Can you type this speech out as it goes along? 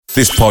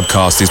This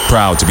podcast is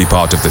proud to be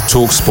part of the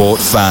TalkSport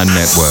Fan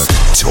Network.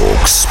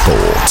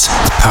 TalkSport.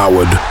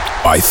 Powered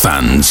by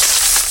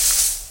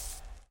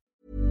fans.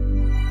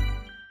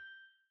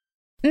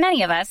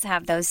 Many of us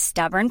have those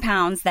stubborn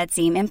pounds that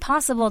seem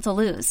impossible to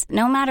lose,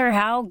 no matter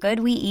how good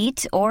we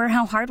eat or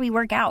how hard we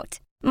work out.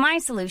 My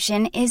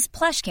solution is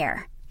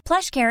PlushCare.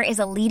 PlushCare is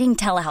a leading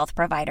telehealth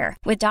provider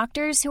with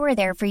doctors who are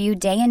there for you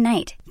day and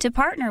night to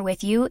partner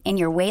with you in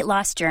your weight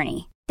loss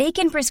journey. They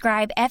can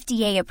prescribe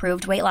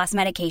FDA-approved weight loss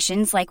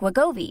medications like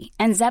Wegovy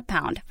and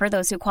Zepbound for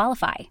those who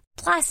qualify.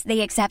 Plus,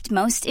 they accept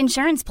most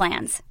insurance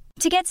plans.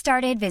 To get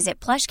started, visit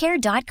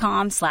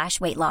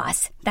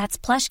plushcare.com/weightloss. That's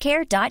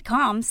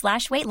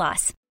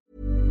plushcare.com/weightloss.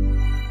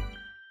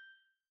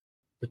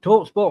 The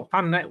TalkSport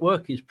Fan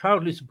Network is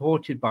proudly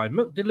supported by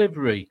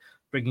McDelivery,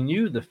 bringing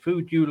you the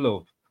food you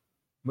love.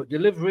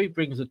 McDelivery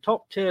brings a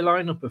top-tier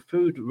lineup of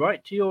food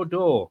right to your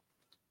door.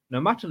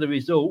 No matter the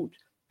result,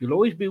 you'll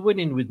always be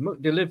winning with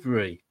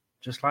McDelivery,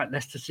 just like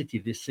Leicester City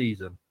this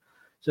season.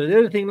 So the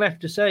only thing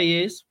left to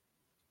say is,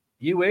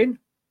 you win.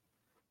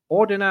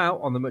 Order now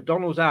on the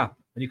McDonald's app,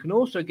 and you can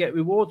also get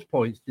rewards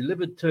points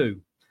delivered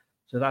too.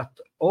 So that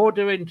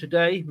ordering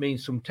today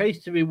means some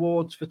tasty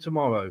rewards for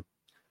tomorrow.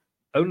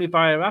 Only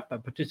via app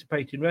at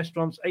participating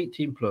restaurants,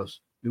 18+.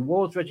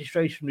 Rewards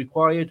registration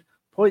required.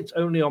 Points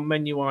only on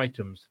menu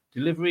items.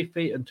 Delivery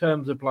fee and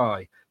terms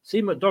apply.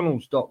 See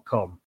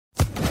mcdonalds.com.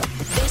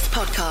 This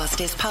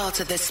podcast is part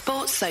of the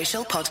Sports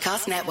Social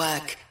Podcast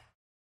Network.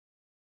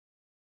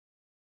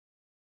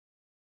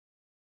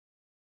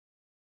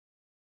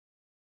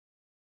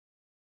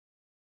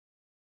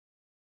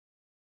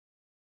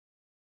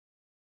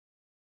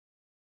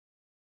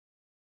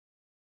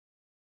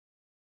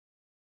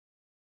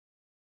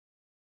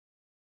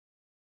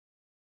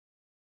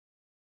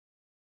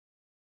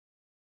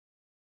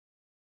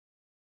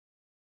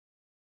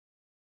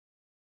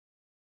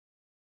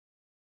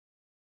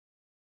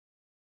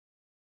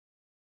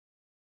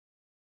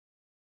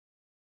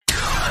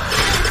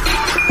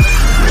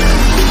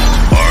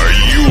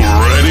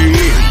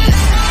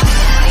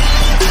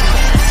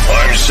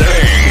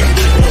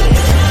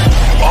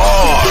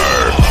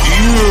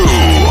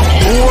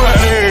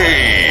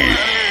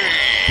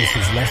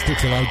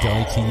 Till I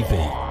Die TV.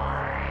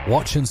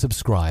 Watch and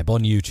subscribe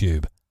on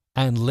YouTube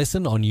and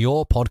listen on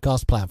your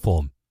podcast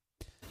platform.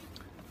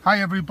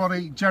 Hi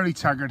everybody, Jerry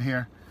Taggart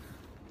here.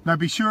 Now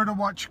be sure to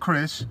watch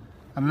Chris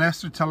and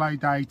Leicester Till I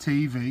Die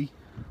TV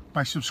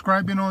by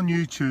subscribing on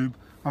YouTube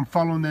and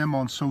following them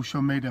on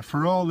social media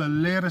for all the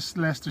latest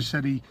Leicester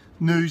City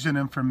news and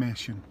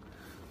information.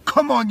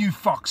 Come on you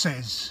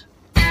foxes!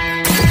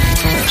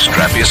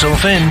 Strap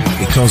yourself in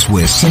because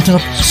we're set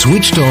up,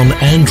 switched on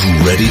and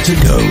ready to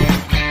go.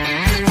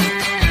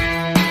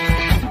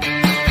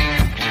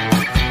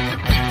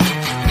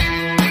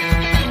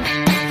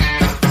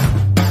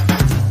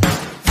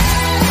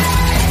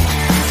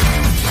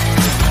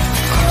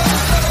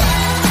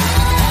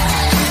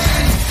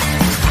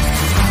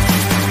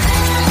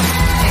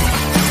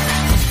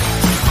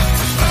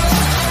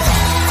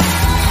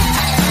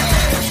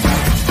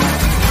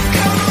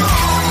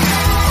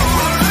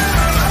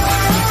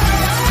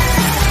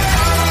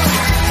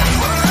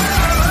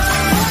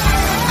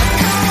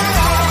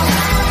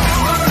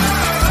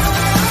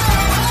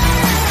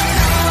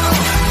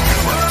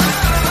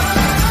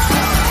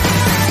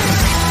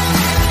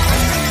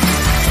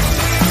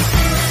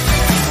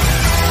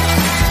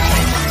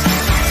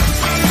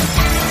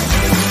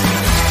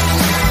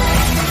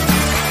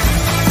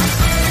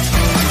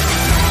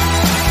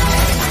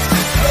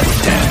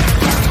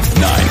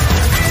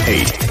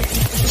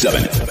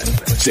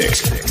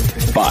 Six,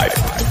 5,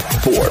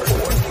 4,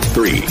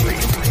 3,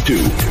 2,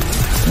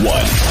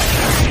 1.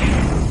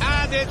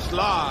 And it's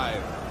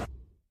live.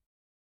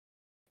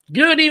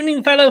 Good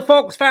evening, fellow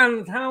Fox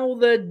fans. How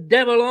the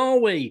devil are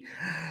we?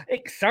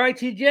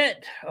 Excited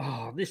yet?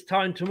 Oh, this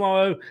time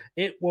tomorrow,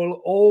 it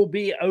will all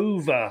be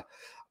over.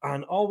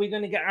 And are we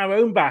going to get our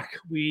own back?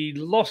 We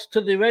lost to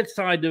the red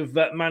side of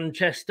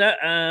Manchester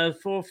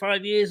 4 or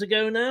 5 years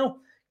ago now.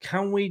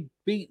 Can we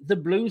beat the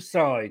blue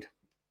side?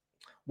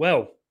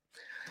 Well,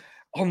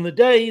 on the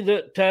day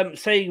that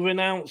Sega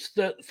announced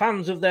that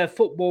fans of their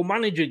Football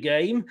Manager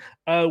game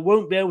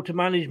won't be able to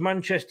manage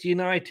Manchester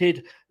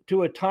United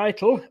to a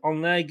title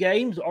on their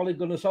games, Ole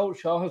Gunnar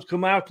Solskjaer has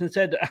come out and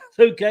said,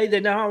 okay, they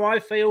know how I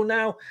feel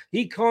now.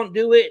 He can't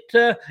do it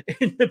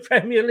in the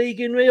Premier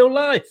League in real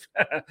life.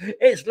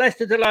 It's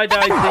Leicester Till I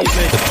Die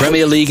TV. The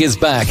Premier League is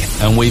back,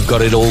 and we've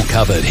got it all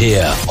covered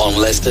here on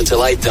Leicester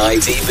Till I Die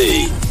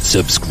TV.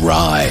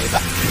 Subscribe.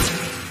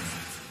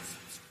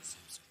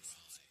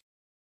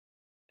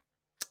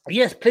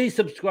 Yes, please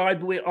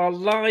subscribe. We are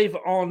live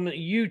on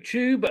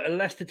YouTube,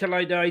 Leicester Till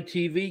I Die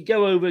TV.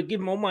 Go over, give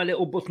them all my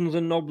little buttons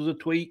and knobs a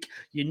tweak.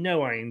 You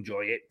know I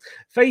enjoy it.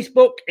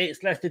 Facebook,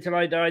 it's Leicester Till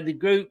I Die, the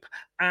group.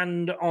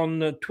 And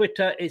on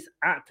Twitter, it's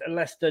at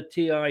Leicester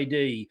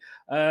TID.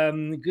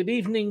 Good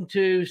evening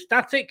to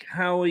Static.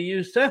 How are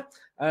you, sir?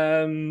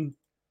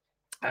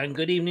 And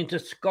good evening to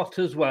Scott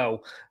as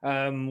well.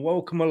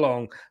 Welcome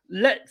along.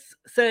 Let's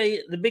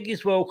say the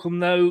biggest welcome,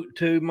 though,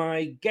 to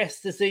my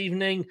guest this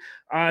evening.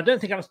 I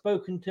don't think I've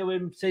spoken to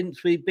him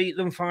since we beat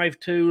them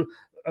 5-2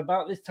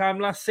 about this time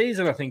last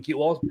season, I think it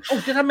was.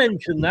 Oh, did I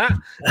mention that?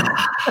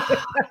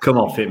 Come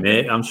off it,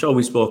 mate. I'm sure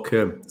we spoke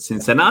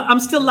since then. I'm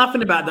still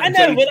laughing about that. I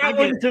know, but that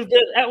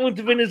wouldn't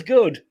have been as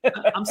good.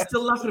 I'm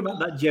still laughing about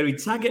that Jerry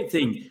Taggart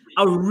thing.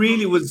 I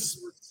really was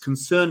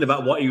concerned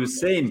about what he was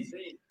saying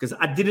because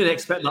I didn't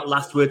expect that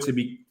last word to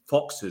be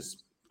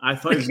foxes. I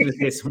thought he was going to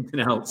say something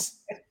else.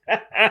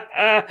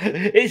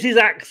 It's his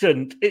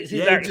accent. It's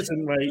his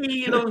accent, mate.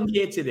 He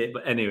elongated it.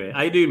 But anyway,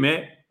 how you doing,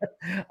 mate?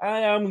 I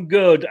am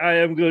good.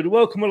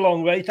 Welcome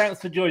along, Ray.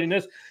 Thanks for joining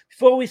us.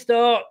 Before we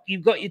start,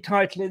 you've got your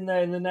title in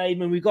there in the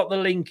name, and we've got the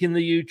link in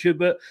the YouTube.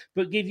 But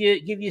give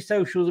your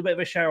socials a bit of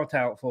a shout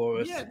out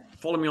for us. Yeah,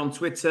 follow me on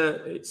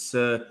Twitter. It's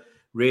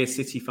Ray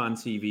City Fan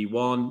TV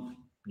 1.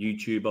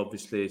 YouTube,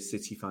 obviously,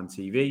 City Fan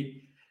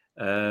TV.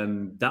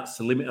 That's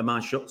the limit of my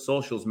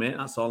socials, mate.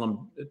 That's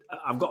all.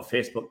 I've got a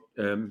Facebook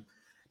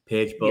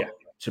page, but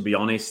to be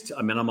honest,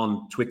 I mean, I'm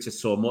on Twitter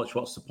so much.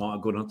 What's the point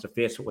of going onto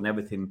Facebook when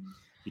everything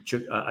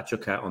I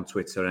chuck out on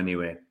Twitter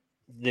anyway?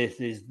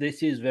 This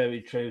is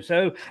very true.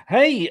 So,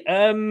 hey,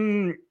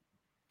 £100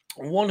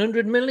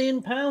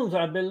 million,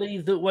 I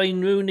believe that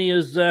Wayne Rooney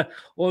has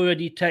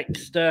already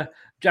texted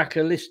Jack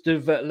a list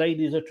of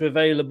ladies that are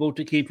available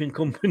to keep him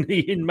company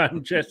in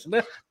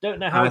Manchester. Don't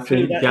know how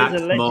true that Jack's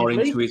is, allegedly. more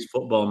into his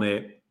football,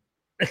 mate.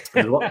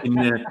 I was watching,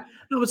 no,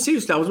 but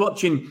seriously, I was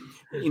watching,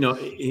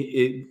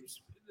 City's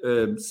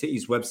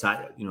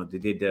website, they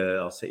did,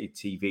 or City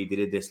TV, they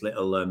did this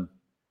little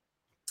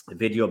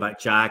video about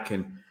Jack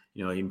and,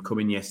 him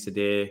coming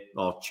yesterday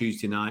or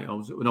Tuesday night,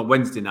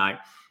 Wednesday night,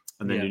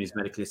 and then doing his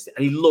medical list.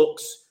 And he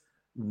looks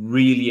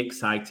really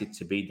excited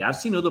to be there. I've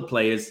seen other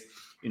players,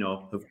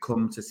 have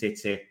come to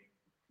City,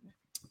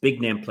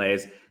 big name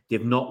players.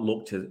 They've not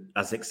looked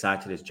as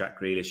excited as Jack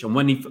Grealish. And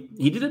when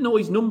he didn't know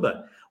his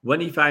number,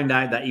 when he found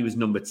out that he was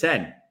number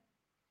 10,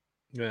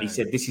 he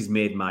said, "This has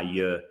made my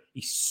year."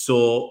 He's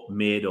so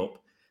made up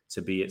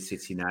to be at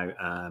City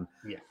now.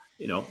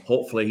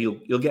 Hopefully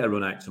he'll get a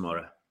run out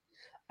tomorrow.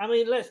 I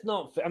mean,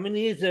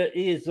 he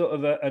is sort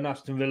of an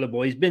Aston Villa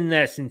boy. He's been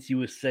there since he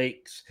was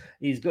 6.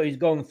 He's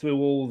gone through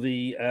all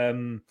the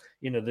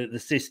the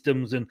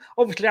systems, and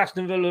obviously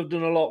Aston Villa have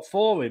done a lot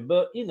for him.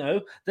 But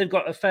they've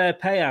got a fair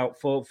payout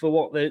for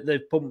what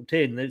they've pumped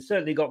in. They've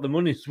certainly got the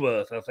money's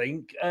worth, I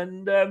think.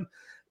 And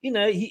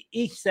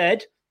he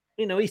said,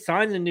 he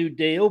signed a new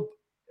deal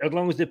as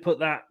long as they put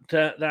that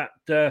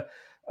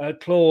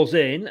clause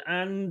in,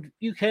 and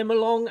you came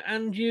along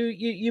and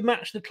you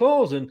matched the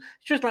clause. And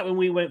it's just like when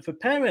we went for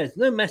Perez,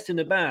 no messing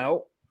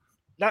about.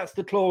 That's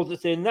the clause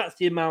that's in. That's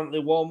the amount they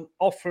want.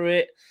 Offer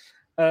it.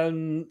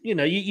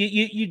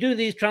 You do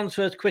these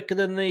transfers quicker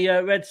than the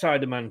red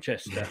side of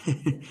Manchester.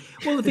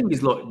 Well, the thing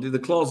is, look, the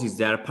clause is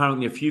there.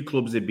 Apparently, a few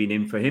clubs have been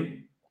in for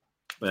him.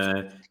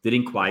 They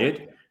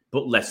inquired,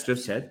 but Leicester have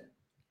said,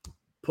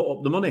 put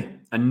up the money,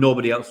 and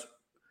nobody else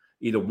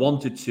either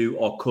wanted to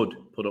or could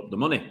put up the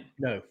money.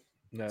 No.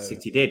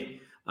 City did,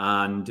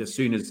 and as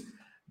soon as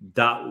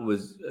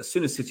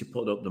City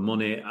put up the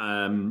money,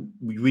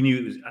 we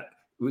knew it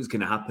was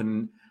going to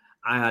happen.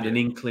 I had an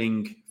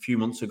inkling a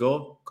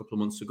couple of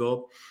months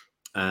ago.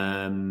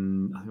 I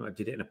think I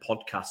did it in a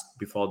podcast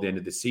before the end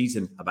of the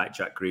season about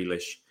Jack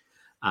Grealish,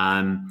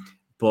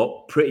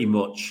 but pretty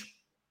much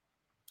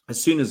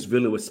as soon as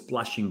Villa was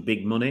splashing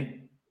big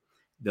money,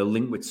 they're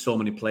linked with so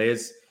many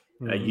players.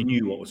 You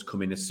knew what was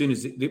coming. As soon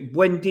as it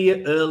went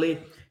early,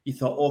 you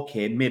thought,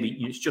 okay, maybe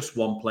it's just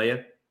one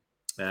player.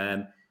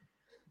 They're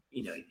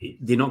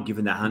not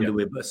giving their hand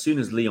away. But as soon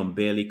as Leon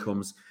Bailey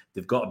comes,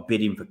 they've got a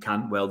bid in for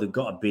Cantwell. They've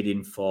got a bid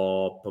in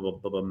for who's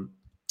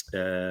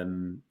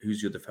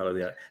the other fellow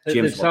there?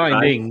 James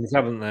signings,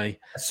 haven't they?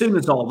 As soon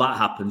as all that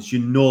happens,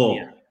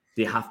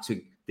 they have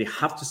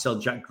to sell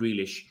Jack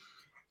Grealish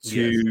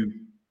to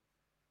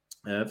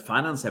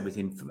finance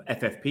everything for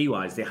FFP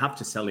wise. They have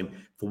to sell him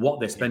for what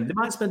they spend. They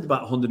might spend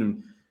about 100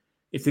 and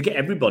if they get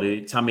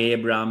everybody, Tammy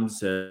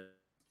Abrahams,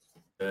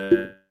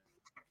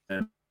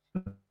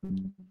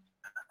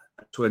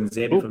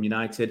 Twenzebi from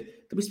United,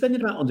 they'll be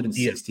spending about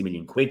 160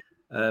 million quid.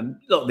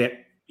 Look,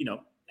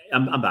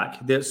 I'm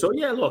back.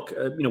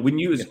 We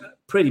knew it was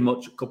pretty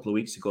much a couple of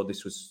weeks ago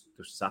this was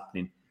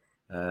happening.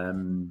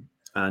 I'm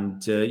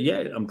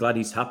glad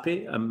he's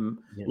happy. I'm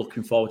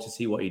looking forward to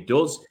see what he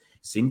does.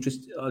 It's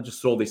interesting. I'll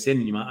just throw this in,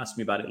 and you might ask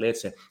me about it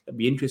later. It'd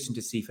be interesting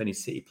to see if any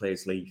City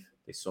players leave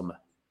this summer.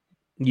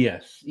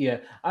 Yes, yeah.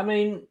 I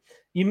mean,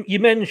 you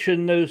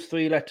mentioned those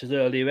 3 letters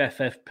earlier,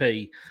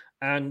 FFP,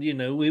 and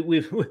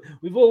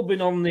we've all been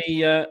on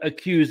the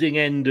accusing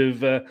end of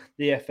the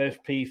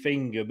FFP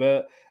finger,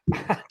 but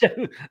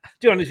to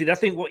be honest with you, I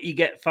think what you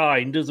get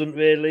fined doesn't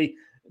really,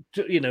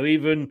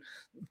 even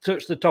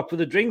touch the top of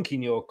the drink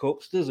in your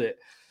cups, does it?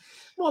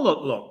 Well,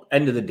 look.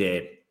 End of the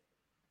day,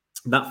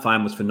 that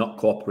fine was for not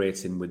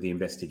cooperating with the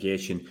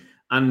investigation,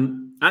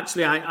 and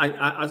actually,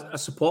 I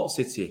support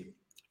City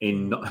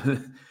in not,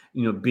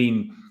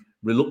 being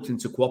reluctant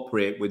to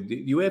cooperate with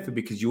the UEFA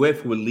because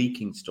UEFA were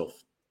leaking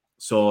stuff.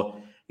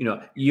 So,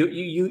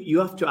 you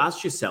have to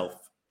ask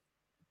yourself,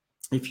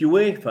 if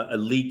UEFA are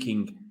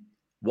leaking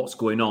what's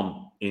going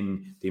on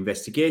in the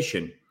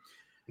investigation,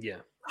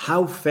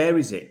 how fair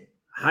is it?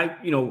 I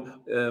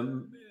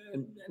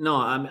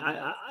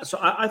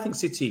think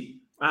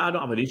City, I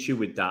don't have an issue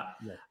with that.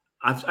 Yeah.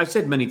 I've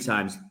said many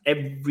times,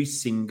 every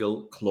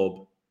single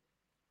club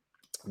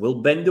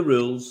will bend the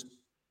rules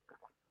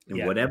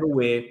in whatever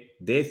way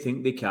they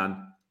think they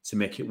can to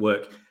make it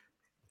work.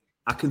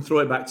 I can throw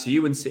it back to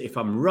you and say, if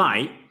I'm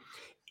right,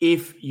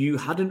 if you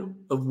hadn't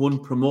have won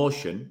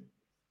promotion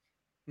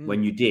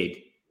when you did,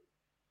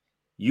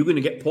 you're going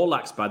to get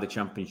poleaxed by the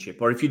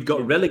Championship. Or if you'd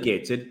got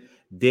relegated,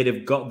 they'd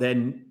have got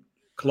their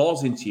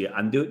claws into you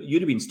and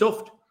you'd have been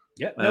stuffed.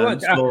 Yeah,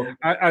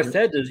 I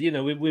said, as you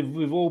know,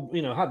 we've all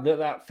had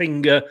that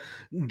finger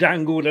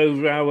dangled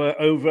over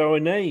our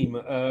name.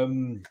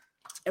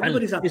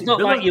 Everybody's it's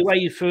not like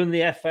UEFA and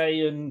the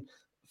FA and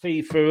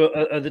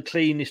FIFA are the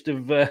cleanest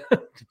of. Well,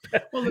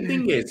 the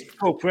thing is,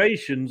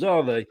 corporations,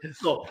 are they?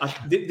 Look,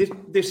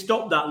 they've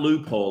stopped that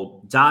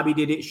loophole. Derby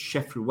did it.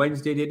 Sheffield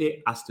Wednesday did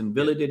it. Aston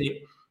Villa did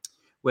it,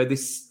 where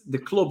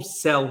the clubs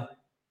sell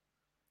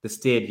the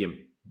stadium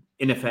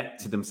in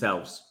effect to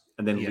themselves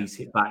and then lease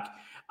it back.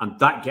 And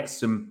that gets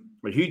them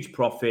a huge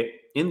profit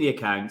in the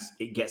accounts.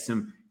 It gets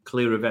them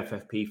clear of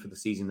FFP for the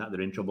season that they're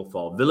in trouble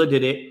for. Villa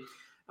did it.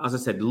 As I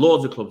said,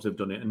 loads of clubs have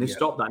done it, and they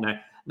stopped that now.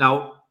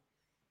 Now,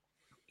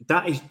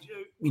 that is,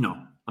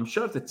 I'm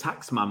sure if the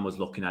tax man was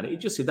looking at it,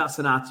 he'd just say that's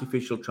an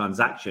artificial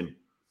transaction.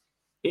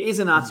 It is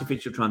an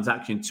artificial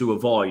transaction to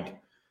avoid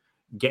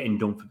getting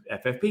done for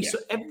FFP. So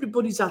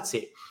everybody's at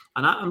it.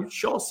 And I'm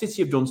sure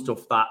City have done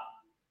stuff that,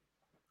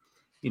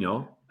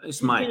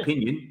 it's my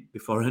opinion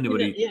before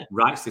anybody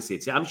writes to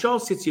City. I'm sure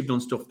City have done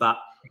stuff that,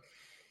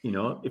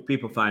 if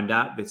people find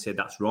out, they'd say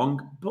that's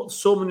wrong. But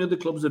so many other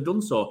clubs have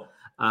done so.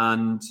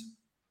 And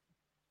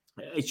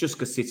it's just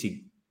because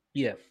City,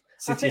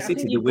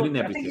 City, they're winning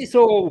everything. I think it's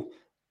all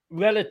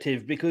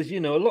relative because, a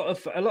lot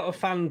of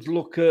fans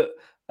look at,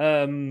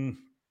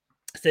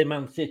 say,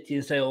 Man City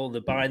and say, oh, they're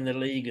buying the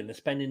league and they're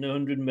spending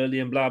 100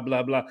 million, blah,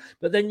 blah, blah.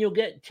 But then you'll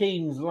get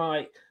teams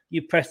like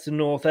your Preston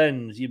North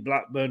Ends, your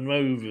Blackburn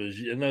Rovers,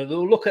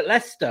 they'll look at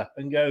Leicester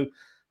and go,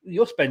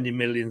 you're spending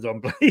millions on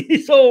play.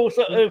 It's all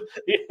sort of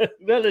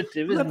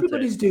relative, isn't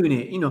everybody's doing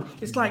it.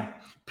 It's like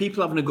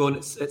people having a go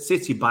at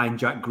City buying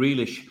Jack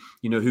Grealish,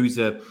 who's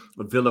a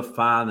Villa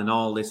fan and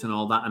all this and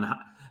all that. And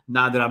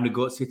now they're having a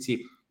go at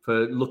City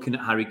for looking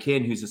at Harry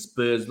Kane, who's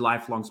a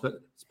lifelong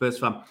Spurs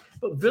fan.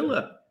 But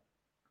Villa,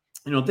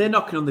 they're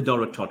knocking on the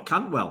door of Todd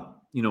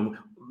Cantwell.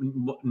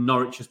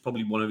 Norwich is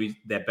probably one of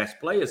their best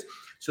players.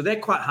 So they're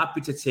quite happy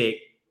to take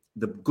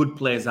the good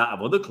players out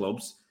of other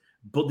clubs,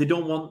 but they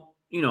don't want,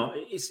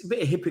 it's a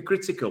bit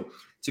hypocritical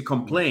to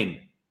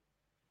complain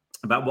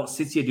about what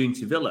City are doing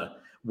to Villa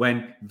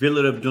when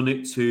Villa have done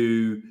it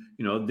to,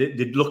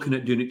 they're looking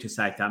at doing it to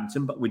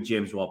Southampton, but with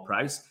James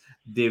Ward-Prowse.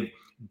 They've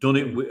done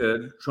it with,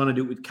 trying to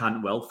do it with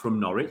Cantwell from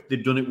Norwich.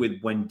 They've done it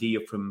with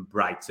Buendia from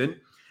Brighton.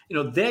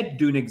 They're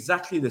doing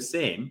exactly the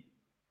same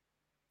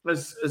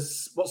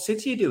as what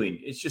City are doing.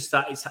 It's just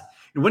that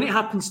when it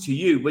happens to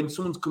you, when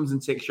someone comes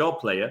and takes your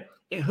player,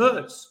 it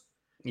hurts.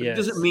 It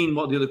doesn't mean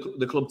what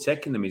the club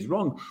taking them is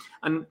wrong.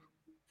 And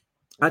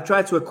I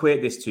tried to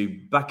equate this to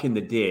back in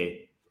the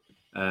day,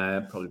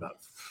 probably about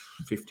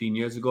 15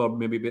 years ago, or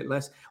maybe a bit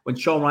less, when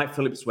Sean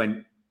Wright-Phillips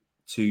went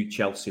to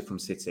Chelsea from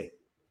City.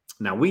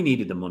 Now, we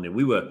needed the money.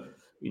 We were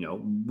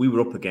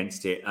up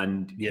against it,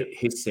 and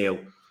his sale,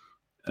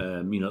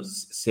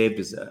 saved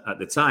us at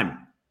the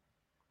time.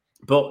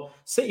 But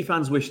City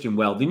fans wished him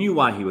well. They knew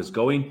why he was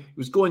going. He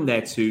was going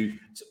there to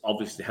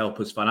obviously help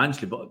us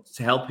financially, but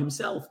to help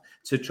himself,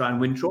 to try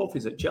and win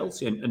trophies at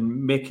Chelsea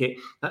and make it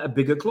a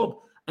bigger club.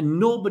 And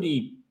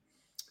nobody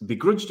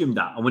begrudged him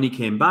that. And when he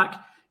came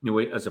back,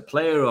 as a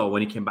player, or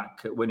when he came back,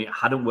 when it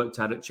hadn't worked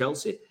out at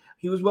Chelsea,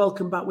 he was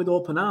welcomed back with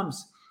open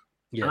arms.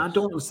 Yes. And I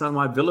don't understand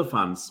why Villa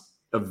fans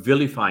are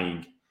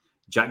vilifying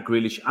Jack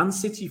Grealish and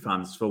City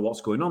fans for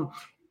what's going on.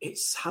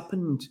 It's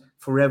happened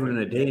forever and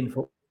a day in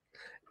football.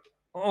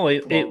 Oh,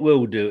 it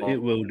will do. It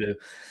will do.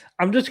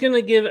 I'm just going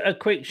to give a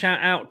quick shout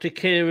out to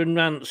Kieran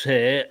Rance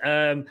here.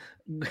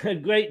 A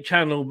great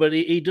channel, but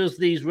he does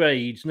these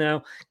raids.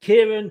 Now,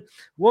 Kieran,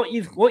 what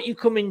you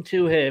come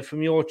into here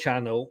from your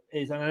channel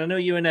is, and I know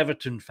you're an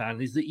Everton fan,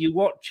 is that you're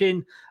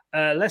watching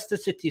a Leicester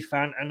City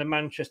fan and a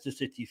Manchester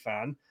City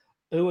fan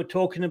who are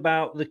talking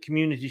about the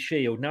Community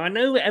Shield. Now, I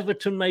know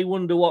Everton may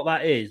wonder what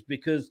that is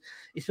because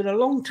it's been a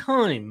long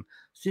time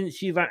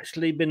since you've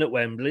actually been at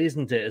Wembley,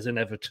 isn't it, as an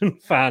Everton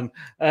fan?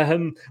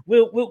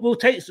 We'll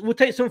take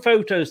some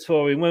photos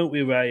for him, won't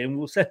we, Ray? And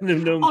we'll send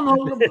them.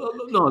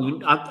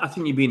 No. I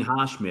think you're being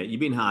harsh, mate. You're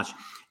being harsh.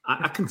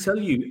 I can tell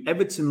you,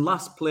 Everton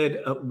last played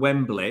at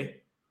Wembley,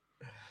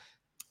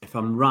 if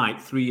I'm right,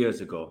 3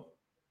 years ago.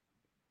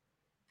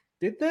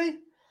 Did they?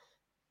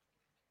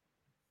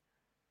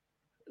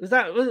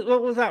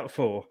 What was that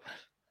for?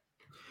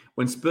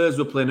 when Spurs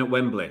were playing at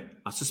Wembley.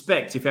 I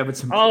suspect if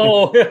Everton...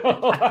 Oh,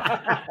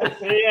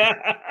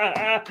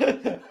 yeah.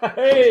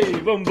 Hey,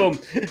 boom, boom.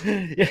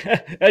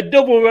 Yeah, a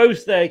double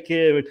roast there,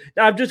 Kieran.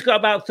 I've just got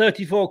about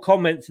 34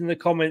 comments in the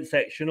comment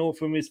section, all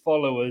from his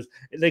followers.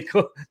 They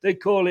call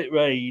it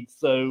raid.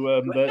 So,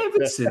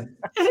 Everton,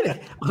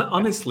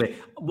 honestly,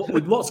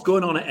 with what's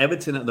going on at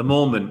Everton at the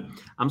moment,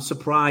 I'm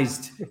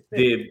surprised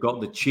they've got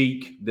the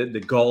cheek,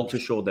 the gall to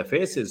show their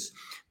faces.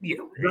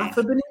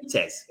 Rafa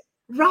Benitez.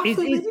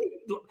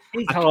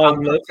 He's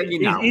harmless.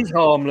 He's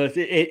harmless.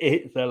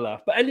 It's a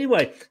laugh. But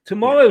anyway,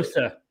 tomorrow,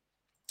 sir,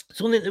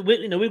 something that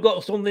we've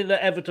got something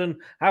that Everton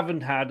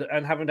haven't had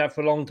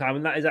for a long time,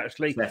 and that is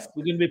actually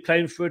we're going to be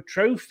playing for a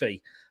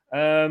trophy.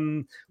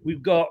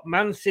 We've got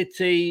Man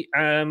City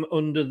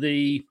under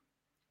the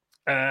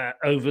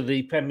over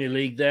the Premier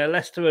League there,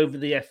 Leicester over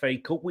the FA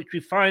Cup, which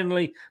we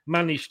finally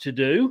managed to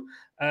do.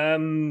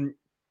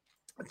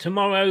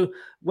 Tomorrow,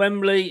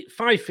 Wembley,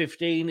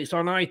 5:15. It's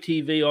on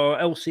ITV or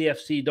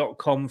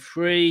lcfc.com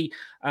free,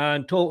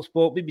 and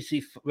TalkSport,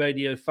 BBC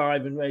Radio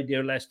 5 and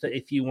Radio Leicester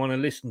if you want to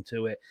listen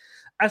to it.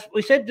 As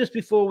we said just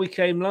before we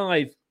came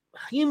live,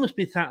 you must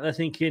be sat there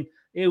thinking,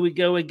 here we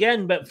go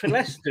again. But for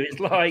Leicester, it's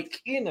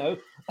like,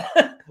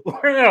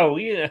 wow,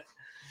 Yeah,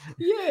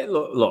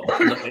 look,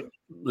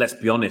 let's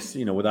be honest,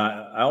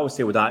 I always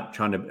say without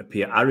trying to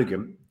appear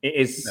arrogant, it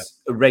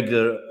is a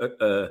regular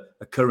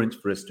occurrence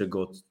for us to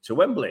go to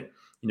Wembley.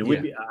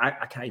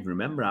 I can't even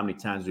remember how many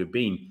times we've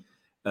been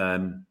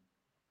in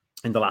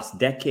the last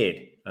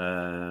decade.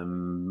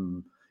 FA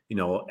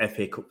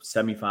Cup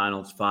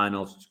semi-finals,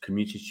 finals,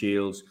 Community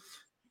Shields,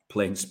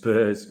 playing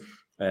Spurs,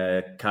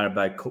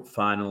 Carabao Cup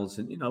finals,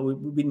 and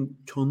we've been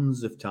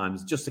tons of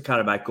times. Just the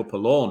Carabao Cup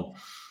alone,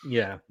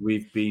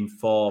 we've been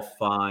 4,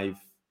 5,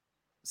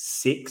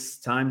 6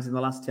 times in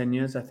the last 10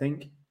 years, I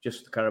think.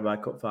 Just the Carabao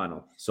Cup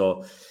final.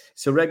 So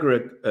it's a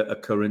regular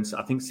occurrence.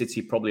 I think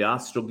City probably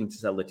are struggling to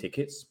sell the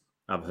tickets,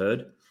 I've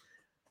heard,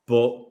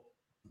 but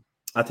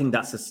I think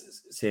that's the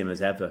same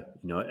as ever,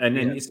 And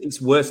it's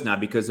worse now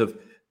because of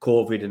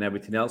COVID and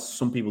everything else.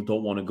 Some people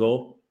don't want to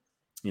go,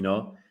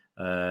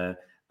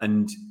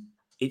 and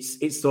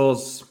it's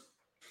those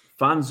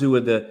fans who are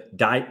the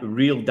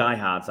real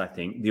diehards. I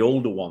think the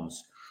older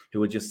ones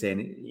who are just saying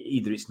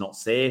either it's not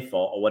safe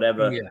or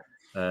whatever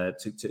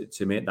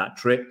to make that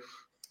trip,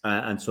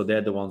 and so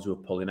they're the ones who are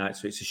pulling out.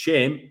 So it's a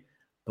shame.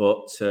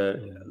 But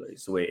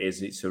it's the way it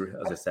is. It's,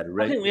 as I said,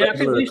 I think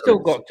we've still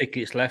got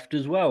tickets left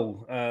as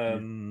well.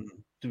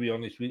 To be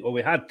honest,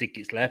 we had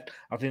tickets left.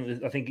 I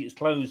think it's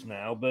closed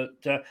now. But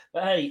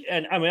hey,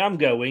 and I mean, I'm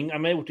going.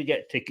 I'm able to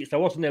get tickets. I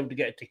wasn't able to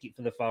get a ticket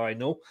for the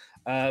final,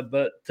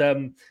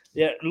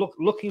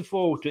 looking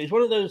forward to it. It's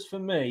one of those for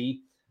me.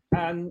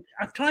 And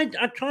I tried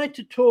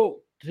to talk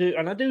to,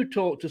 and I do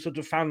talk to sort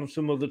of fans of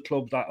some other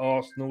clubs like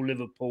Arsenal,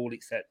 Liverpool,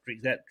 etc.,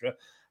 etc.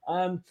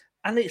 And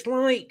it's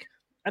like.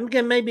 And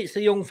again, maybe it's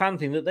a young fan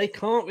thing that they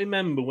can't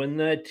remember when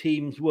their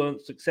teams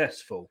weren't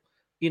successful.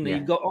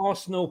 You've got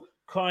Arsenal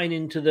crying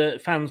into the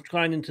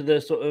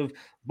sort of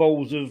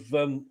bowls of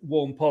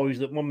warm porridge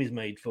that mummy's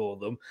made for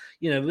them.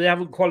 They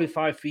haven't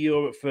qualified for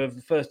Europe for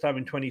the first time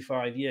in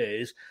 25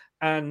 years,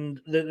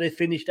 and they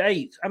finished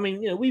 8th. I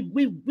mean,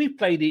 we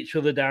played each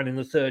other down in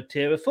the 3rd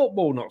tier of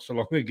football not so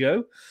long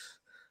ago.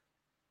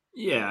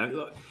 Yeah,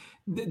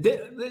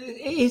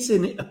 it is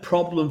a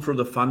problem for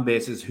the fan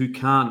bases who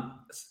can't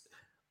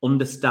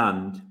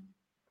understand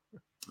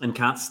and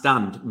can't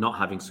stand not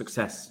having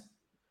success.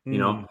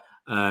 It's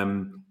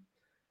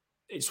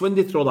when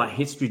they throw that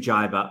history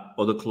jibe at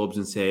other clubs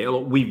and say, "Oh,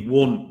 we've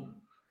won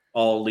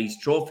all these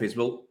trophies."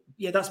 Well,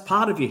 yeah, that's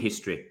part of your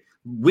history.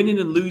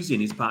 Winning and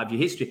losing is part of your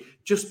history.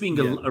 Just being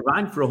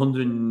around for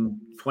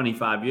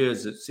 125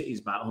 years at City is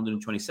about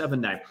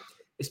 127 now.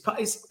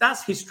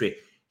 That's history.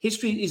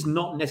 History is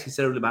not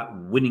necessarily about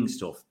winning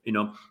stuff.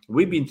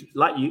 We've been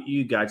like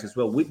you guys as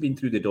well. We've been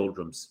through the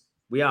doldrums.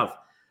 We have.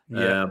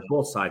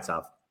 Both sides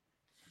have,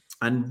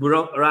 and we're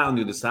out on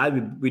the other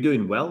side. We're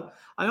doing well.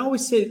 I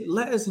always say,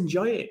 let us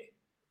enjoy it.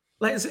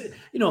 Let us,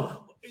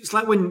 it's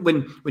like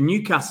when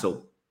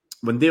Newcastle,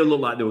 when they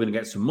looked like they were going to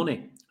get some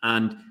money,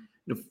 and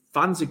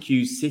fans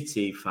accuse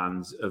City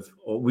fans of,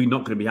 we're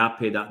not going to be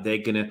happy that they're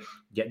going to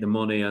get the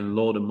money and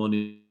load of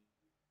money.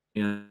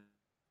 And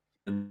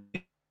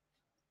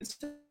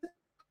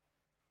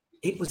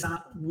it was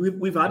that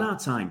we've had our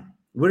time.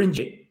 We're in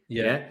it.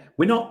 Yeah,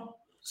 we're not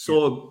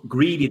so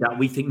greedy that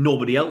we think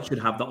nobody else should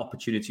have that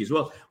opportunity as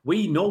well.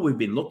 We know we've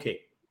been lucky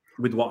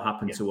with what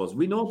happened to us.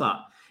 We know that.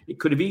 It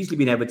could have easily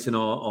been Everton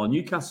or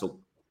Newcastle.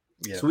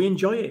 Yeah. So we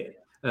enjoy it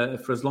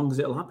for as long as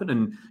it'll happen.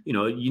 And,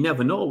 you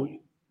never know.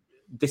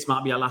 This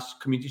might be our last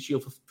Community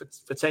Shield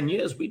for 10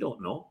 years. We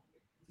don't know.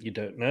 You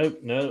don't know.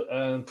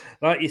 No.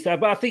 Like you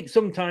said, but I think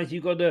sometimes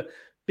you've got to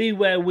be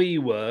where we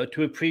were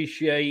to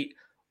appreciate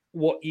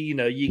what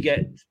you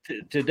get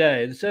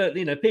today. And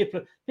certainly,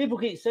 people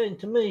keep saying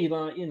to me,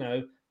 like,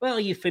 well,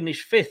 you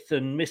finished 5th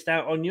and missed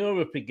out on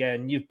Europe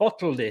again. You've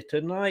bottled it,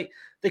 and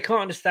they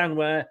can't understand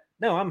where.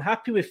 No, I'm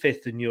happy with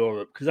 5th in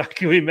Europe because I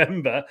can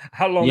remember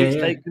how long it's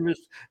taken us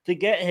to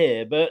get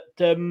here. But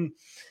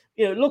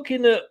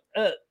looking at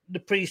the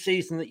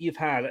pre-season that you've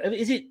had,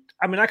 is it?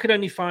 I mean, I could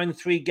only find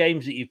 3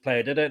 games that you've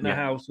played. I don't know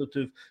how sort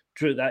of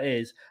true that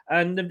is,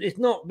 and it's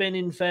not been,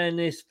 in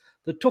fairness,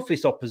 the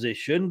toughest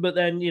opposition. But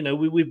then,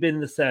 we've been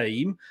the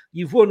same.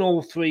 You've won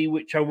all 3,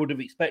 which I would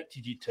have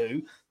expected you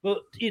to.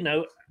 But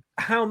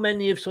how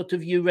many of sort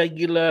of your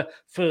regular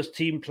first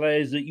team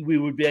players that we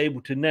would be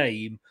able to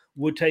name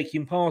were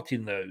taking part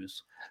in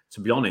those?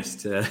 To be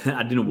honest,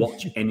 I didn't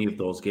watch any of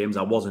those games.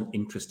 I wasn't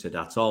interested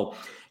at all.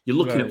 You're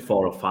looking at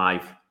 4 or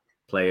 5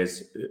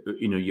 players,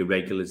 your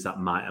regulars that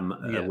might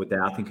were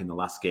there. I think in the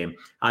last game,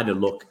 I had a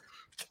look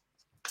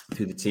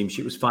through the team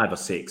sheet. It was 5 or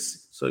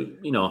 6. So,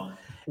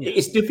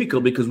 it's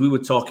difficult because we were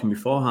talking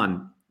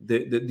beforehand.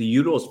 The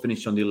Euros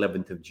finished on the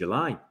 11th of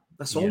July.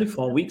 That's only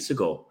 4 weeks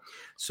ago.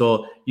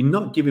 So you're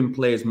not giving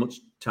players much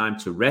time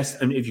to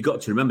rest. And if you've got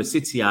to remember,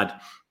 City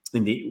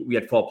we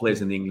had 4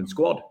 players in the England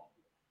squad.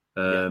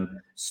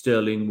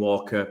 Sterling,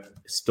 Walker,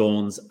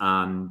 Stones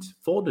and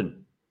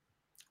Foden.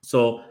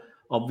 So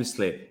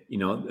obviously,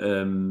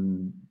 they're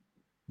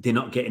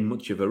not getting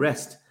much of a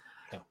rest.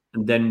 No.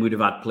 And then we'd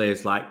have had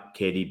players like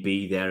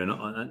KDB there,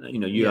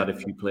 and you had a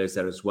few players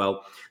there as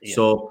well. Yeah.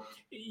 So,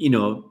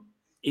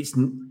 it's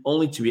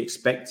only to be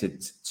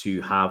expected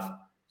to have.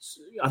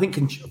 I think,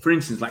 for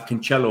instance, like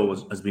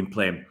Cancelo has been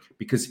playing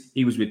because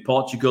he was with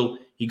Portugal.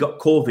 He got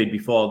COVID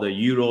before the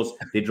Euros.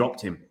 They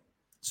dropped him.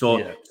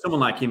 So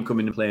someone like him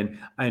coming and playing,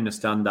 I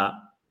understand that.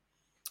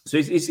 So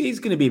it's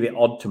going to be a bit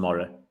odd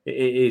tomorrow. It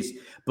is.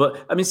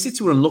 But, I mean,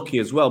 City were unlucky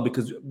as well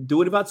because they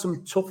would have had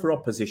some tougher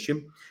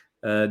opposition.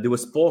 They were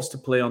supposed to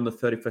play on the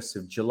 31st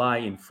of July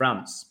in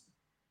France.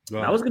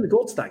 Right. I was going to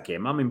go to that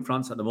game. I'm in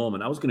France at the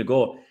moment. I was going to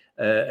go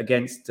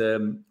against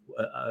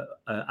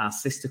our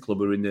sister club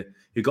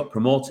who got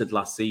promoted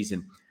last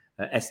season,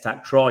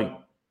 Estac Troy.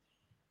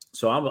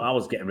 So I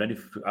was getting ready.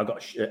 I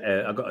got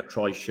a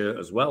Troy shirt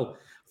as well.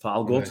 Thought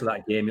I'll go to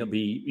that game. It'll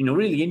be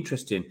really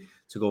interesting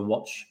to go and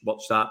watch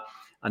that.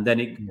 And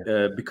then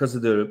because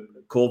of the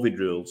COVID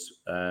rules,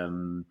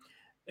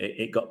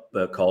 it got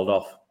called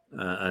off,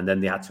 and then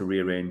they had to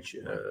rearrange.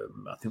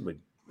 I think with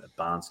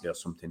Barnsley or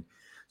something.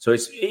 So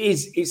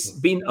it's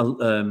been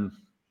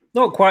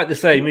not quite the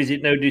same, is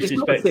it? No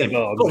disrespect to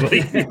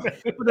Barnsley.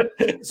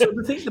 So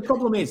the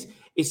problem is,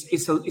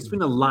 it's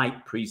been a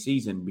light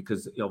pre-season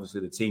because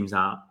obviously the teams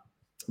are,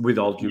 with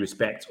all due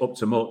respect, up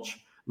to much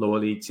lower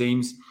league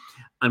teams,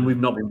 and we've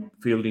not been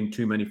fielding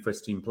too many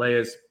first team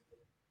players.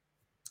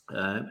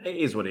 It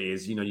is what it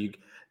is.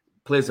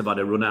 Players have had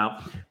a run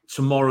out.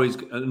 Tomorrow is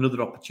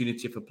another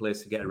opportunity for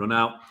players to get a run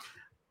out,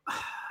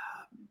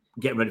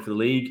 get ready for the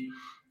league.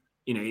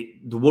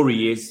 The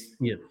worry is,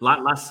 like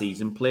last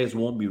season, players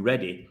won't be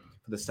ready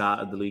for the start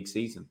of the league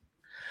season.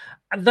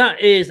 And that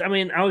is, I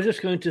mean, I was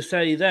just going to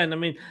say then, I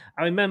mean,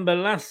 I remember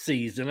last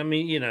season, I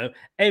mean,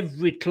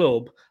 every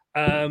club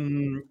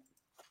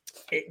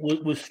it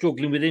was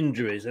struggling with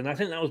injuries. And I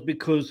think that was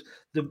because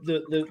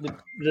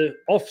the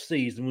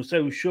off-season was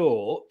so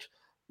short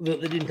that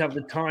they didn't have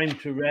the time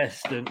to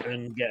rest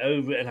and get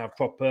over it and have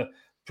proper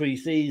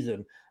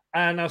pre-season.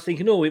 And I was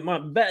thinking, it might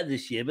be better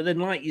this year. But then,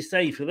 like you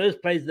say, for those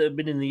players that have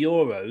been in the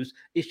Euros,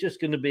 it's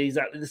just going to be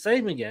exactly the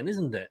same again,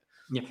 isn't it?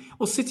 Yeah.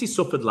 Well, City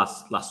suffered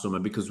last summer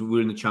because we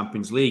were in the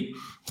Champions League.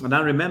 And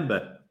I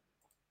remember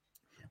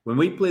when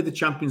we played the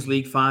Champions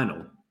League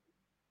final,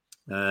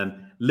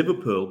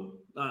 Liverpool,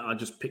 I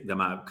just picked them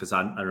out because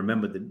I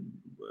remember the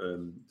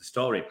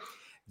story.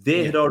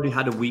 They had already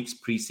had a week's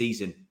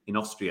pre-season in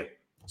Austria.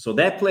 So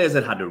their players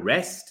had a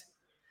rest.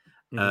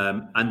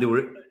 And they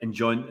were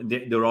enjoying.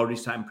 They were already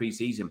starting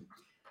pre-season,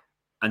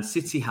 and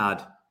City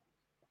had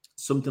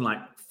something like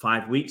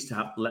 5 weeks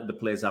to let the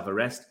players have a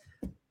rest,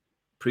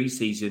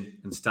 pre-season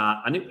and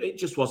start, and it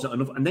just wasn't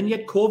enough. And then you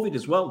had COVID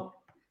as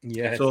well.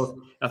 Yeah.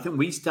 So I think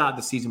we started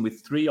the season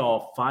with 3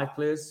 or 5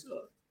 players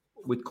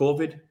with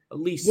COVID, at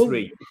least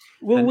 3.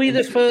 Were we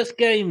the first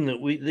game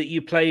that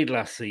you played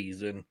last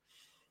season?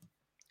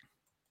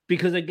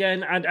 Because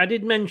again, I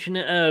did mention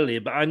it earlier,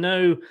 but I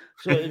know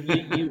sort of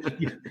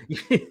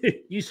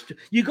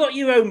you got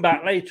your own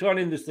back later on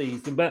in the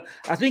season. But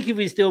I think if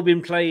we'd still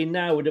been playing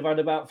now, we'd have had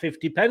about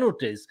 50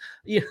 penalties.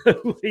 It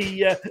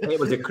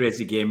was a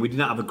crazy game. We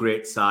didn't have a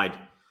great side.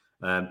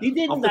 You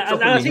didn't,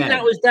 and I think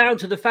that was down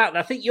to the fact that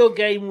I think your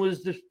game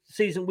was the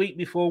season week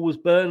before was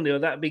Burnley, or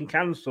that had been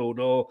cancelled,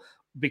 or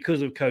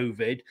because of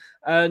COVID,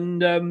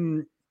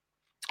 and.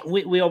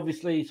 We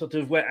obviously sort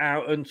of went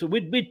out, and so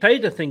we'd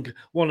played, I think,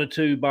 1 or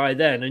 2 by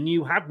then, and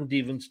you hadn't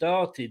even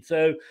started.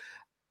 So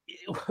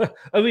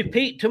a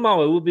repeat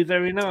tomorrow would be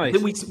very nice. I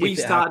think we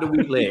started a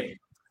week late.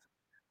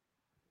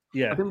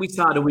 Yeah, I think we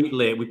started a week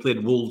late. We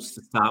played Wolves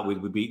to start with.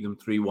 We beat them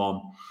 3-1,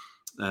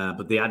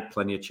 but they had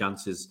plenty of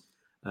chances.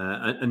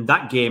 And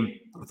that game,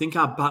 I think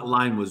our back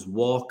line was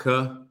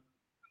Walker,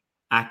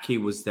 Aki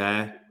was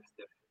there,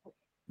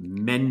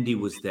 Mendy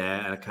was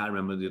there, and I can't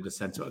remember the other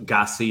centre,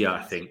 Garcia,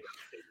 I think.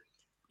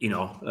 3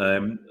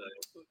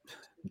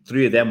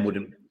 of them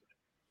wouldn't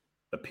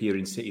appear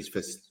in City's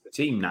first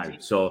team now.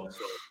 So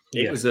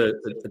it was a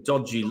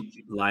dodgy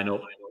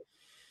lineup.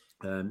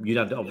 You'd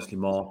had obviously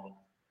more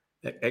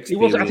He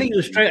was. I think it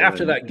was straight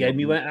after that game.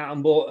 He went out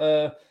and bought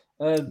a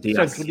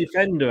central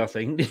defender. I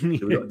think, didn't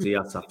he? We got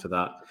Diaz after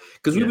that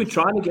because we were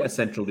trying to get a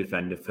central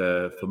defender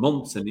for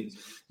months, and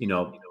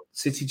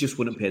City just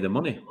wouldn't pay the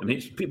money. I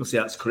mean, people say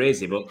that's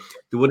crazy, but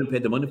they wouldn't pay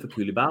the money for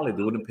Koulibaly.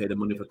 They wouldn't pay the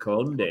money for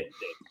Koundé,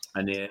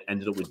 and it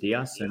ended up with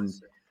Diaz. And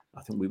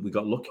I think we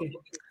got lucky.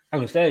 I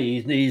was say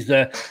he's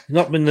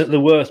not been the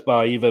worst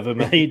buy you've ever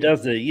made,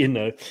 has he?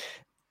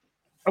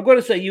 I've got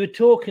to say, you were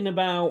talking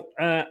about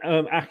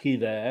Aki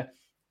there.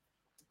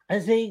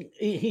 As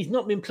he's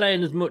not been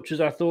playing as much as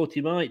I thought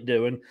he might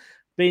do, and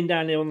being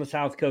down here on the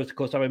south coast, of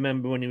course, I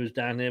remember when he was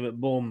down here at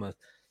Bournemouth.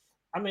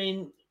 I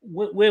mean,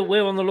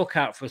 we're on the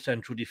lookout for a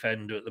central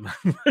defender at the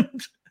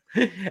moment.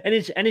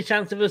 Any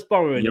chance of us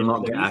borrowing? You'll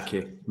not get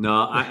Aki.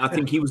 No, I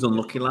think he was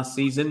unlucky last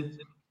season.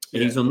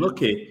 Yeah. He's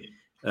unlucky.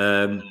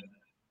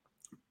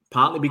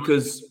 Partly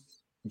because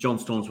John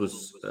Stones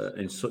was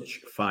in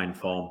such fine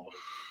form.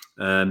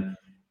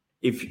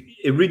 If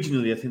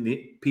originally, I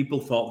think people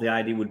thought the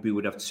idea would be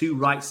we'd have two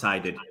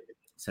right-sided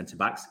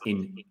centre-backs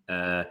in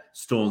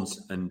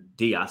Stones and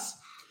Diaz,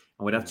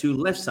 and we'd have two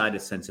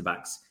left-sided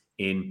centre-backs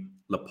in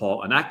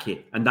Laporte and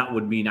Aki, and that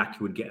would mean Aki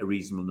would get a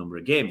reasonable number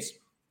of games.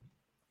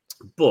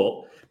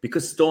 But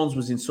because Stones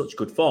was in such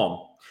good form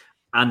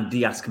and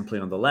Diaz can play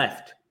on the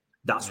left,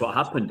 that's what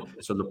happened.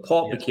 So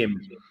Laporte became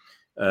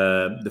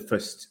the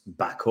first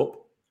backup,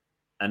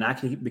 and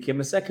Aki became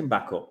the second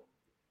backup.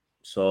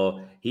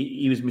 So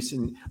he was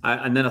missing,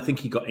 and then I think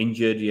he got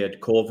injured. He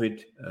had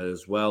COVID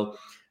as well,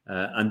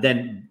 and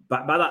then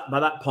by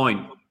that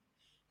point,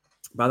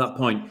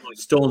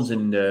 Stones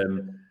and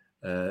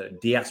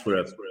Diaz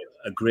were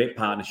a great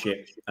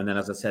partnership. And then,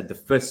 as I said, the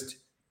first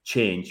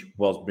change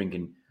was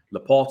bringing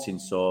Laporte in.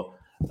 So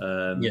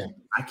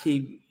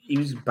Aki, he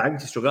was bagged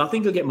to struggle. I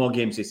think he'll get more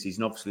games this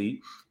season.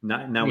 Obviously,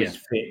 now he's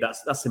fit.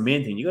 That's the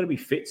main thing. You got to be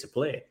fit to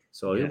play.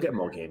 So he'll get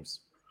more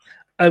games.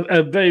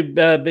 A very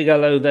big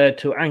hello there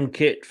to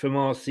Ankit from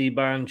RC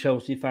Band,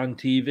 Chelsea Fan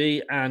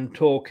TV, and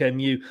Talk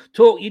MU.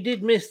 Talk, you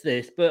did miss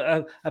this,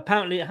 but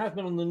apparently it has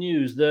been on the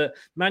news that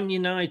Man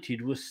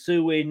United was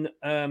suing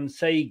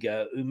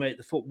Sega, who made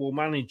the Football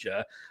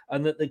Manager,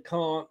 and that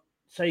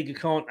Sega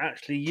can't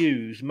actually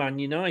use Man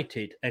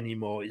United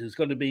anymore. It's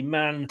got to be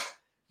Man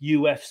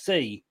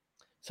UFC.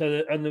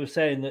 So, and they were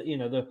saying that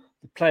the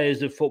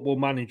players of Football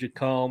Manager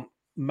can't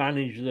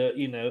manage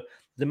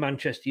the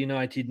Manchester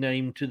United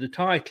name to the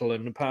title,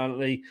 and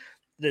apparently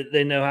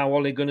they know how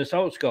Ole Gunnar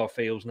Solskjaer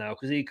feels now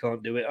because he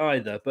can't do it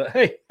either. But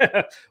hey,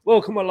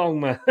 welcome along,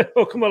 man.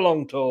 Welcome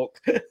along,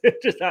 Talk.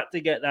 Just had to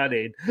get that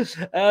in.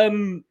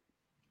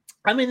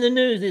 I mean, the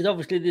news is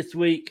obviously this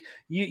week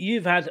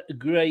you've had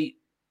great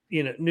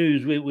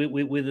news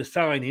with the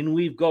signing.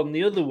 We've gone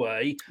the other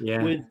way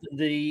with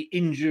the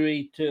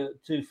injury to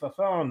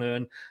Fofana,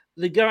 and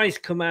the guys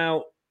come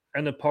out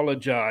and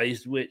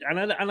apologised.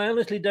 And I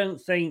honestly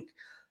don't think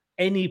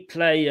any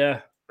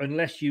player,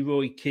 unless you're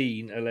Roy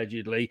Keane,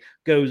 allegedly,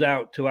 goes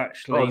out to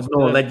actually... there's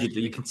no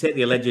allegedly. You can take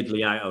the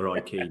allegedly out of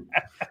Roy Keane.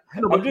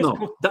 I'm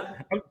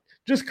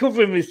just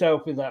covering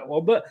myself with that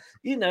one. But,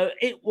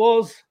 it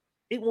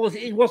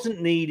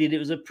wasn't needed. It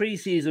was a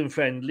pre-season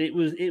friendly.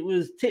 It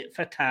was tit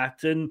for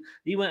tat, and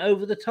he went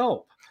over the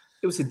top.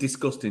 It was a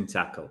disgusting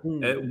tackle.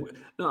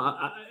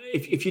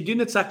 If you're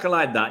doing a tackle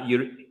like that,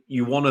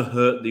 you want to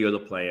hurt the other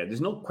player.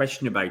 There's no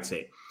question about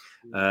it.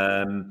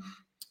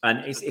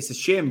 And it's a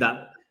shame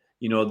that,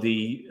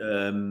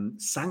 the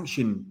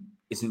sanction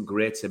isn't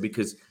greater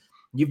because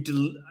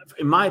in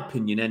my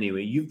opinion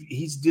anyway,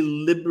 he's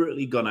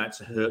deliberately gone out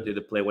to hurt the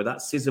other player with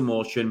that scissor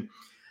motion,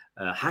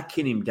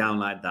 hacking him down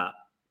like that.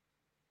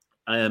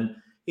 I've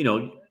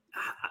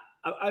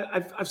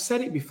said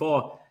it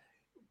before,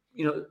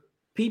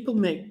 people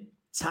make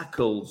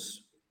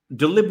tackles,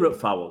 deliberate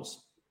fouls,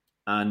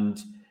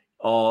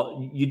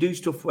 or you do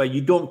stuff where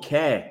you don't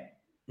care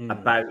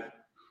about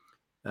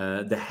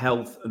the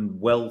health and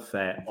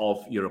welfare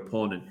of your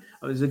opponent.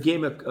 There's a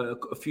game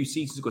a few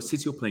seasons ago,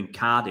 City were playing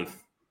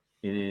Cardiff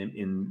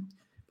in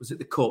was it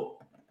the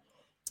Cup?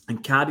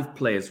 And Cardiff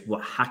players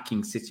were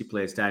hacking City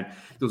players down.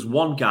 There was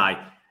one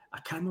guy, I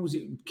can't remember, was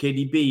it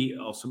KDB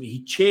or something?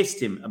 He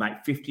chased him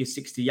about 50 or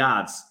 60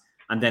 yards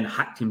and then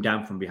hacked him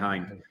down from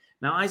behind.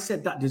 Now, I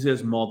said that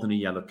deserves more than a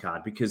yellow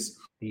card because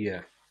he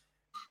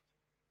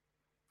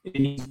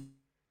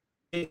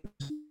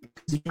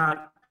can't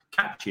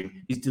catch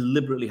him. He's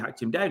deliberately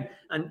hacked him down.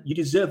 And you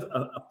deserve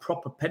a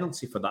proper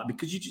penalty for that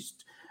because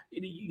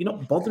you're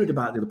not bothered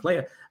about the other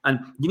player. And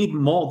you need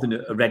more than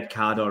a red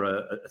card or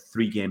a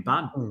 3-game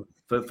ban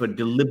for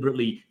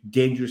deliberately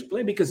dangerous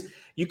play because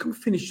you can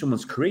finish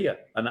someone's career.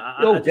 And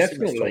I just think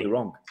that's totally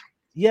wrong.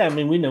 Yeah, I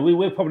mean, we know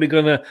we're probably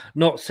going to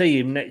not see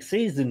him next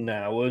season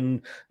now,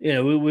 and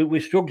we're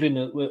struggling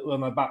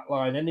on our back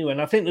line anyway.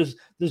 And I think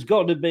there's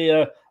got to be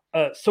a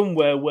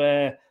somewhere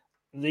where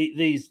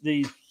these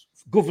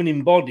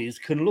governing bodies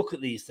can look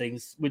at these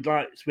things.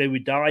 Where we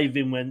dive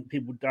in when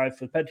people dive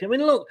for penalty. I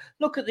mean,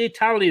 look at the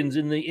Italians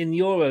in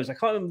Euros. I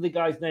can't remember the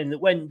guy's name that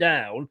went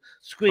down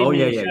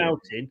screaming and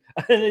shouting,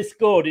 and they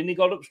scored, and he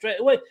got up straight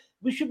away.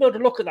 we should be able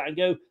to look at that and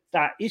go,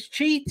 that is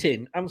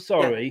cheating. I'm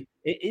sorry,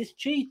 it is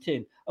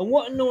cheating. And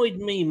what annoyed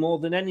me more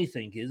than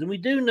anything is, and we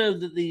do know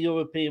that the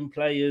European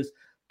players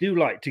do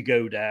like to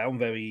go down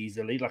very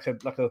easily, like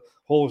a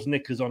horse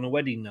knickers on a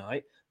wedding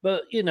night.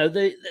 But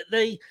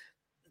they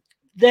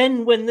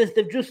then when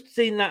they've just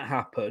seen that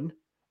happen,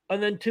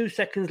 and then 2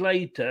 seconds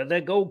later,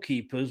 their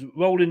goalkeeper's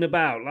rolling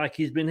about like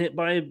he's been hit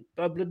by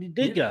a bloody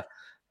digger.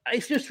 Yeah.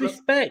 It's just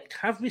respect.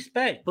 Have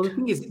respect. But the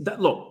thing is that,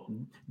 look,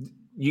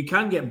 you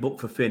can get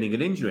booked for feigning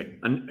an injury.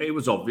 And it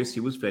was obvious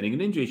he was feigning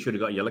an injury. He should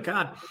have got a yellow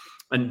card.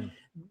 And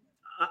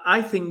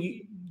I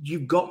think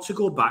you've got to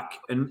go back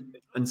and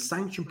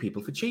sanction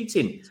people for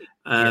cheating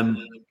and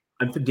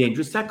for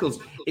dangerous tackles.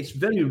 It's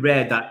very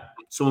rare that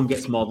someone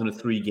gets more than a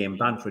 3-game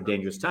ban for a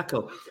dangerous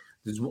tackle.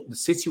 The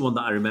City one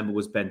that I remember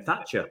was Ben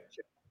Thatcher,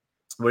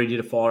 where he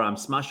did a forearm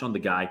smash on the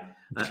guy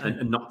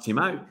and knocked him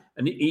out.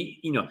 And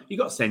he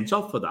got sent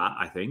off for that,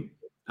 I think.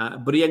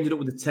 But he ended up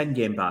with a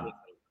 10-game ban.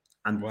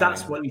 And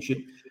that's what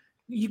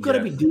you've got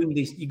to be doing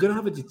this. You've got to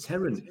have a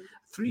deterrent.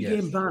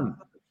 3-game ban.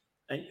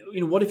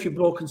 What if you've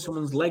broken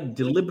someone's leg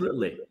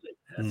deliberately?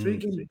 A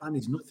 3-game ban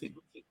is nothing.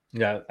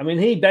 Yeah. I mean,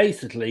 he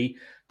basically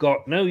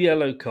got no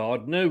yellow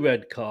card, no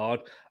red card.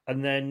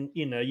 And then,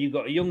 you've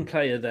got a young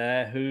player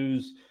there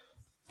who's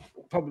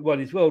probably,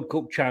 his World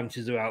Cup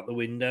chances are out the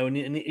window, and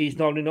he's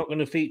not going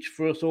to feature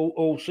for us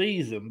all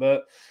season.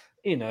 But,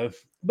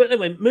 but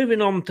anyway,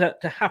 moving on to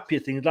happier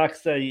things. Like I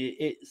say,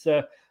 it's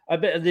a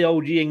bit of the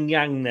old yin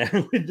yang there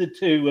with the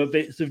two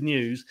bits of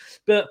news.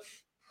 But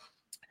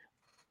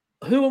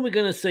who are we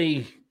going to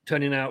see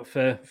turning out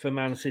for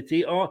Man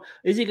City? Or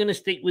is he going to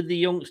stick with the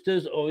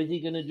youngsters, or is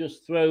he going to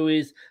just throw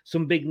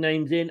some big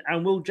names in?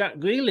 And will Jack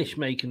Grealish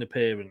make an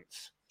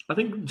appearance? I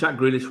think Jack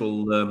Grealish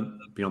will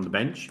be on the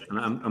bench, and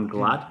I'm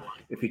glad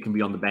if he can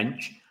be on the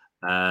bench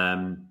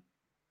and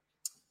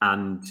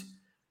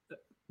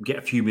get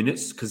a few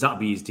minutes, because that'll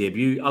be his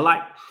debut. I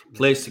like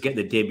players to get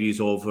their debuts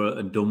over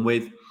and done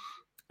with,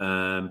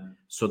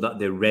 so that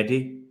they're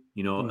ready.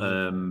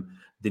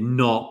 They've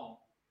not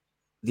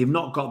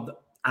got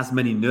as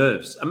many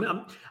nerves. I mean,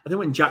 I think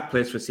when Jack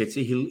plays for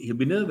City, he'll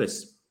be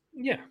nervous.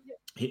 Yeah,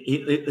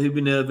 he'll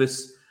be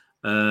nervous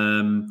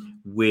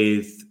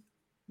with.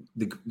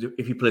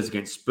 If he plays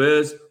against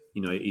Spurs,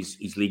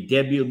 his league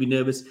debut, he'll be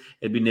nervous.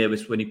 He'll be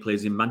nervous when he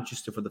plays in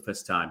Manchester for the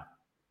first time.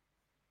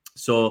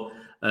 So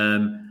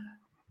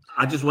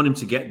I just want him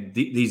to get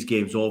these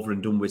games over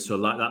and done with. So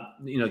like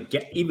that,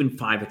 get even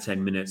 5 or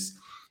 10 minutes,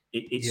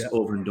 it's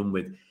over and done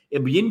with.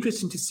 It'll be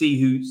interesting to see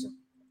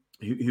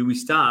who we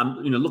start.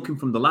 Looking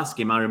from the last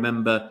game, I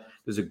remember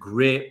there's a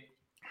great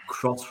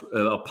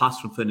pass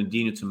from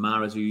Fernandinho to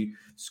Mahrez, who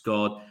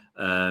scored.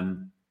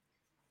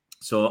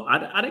 So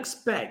I'd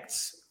expect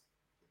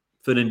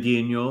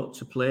Fernandinho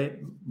to play,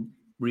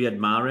 Riyad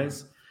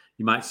Mahrez.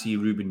 You might see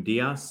Ruben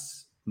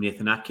Dias,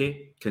 Nathan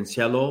Ake,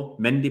 Cancelo.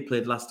 Mendy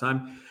played last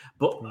time.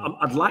 But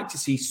I'd like to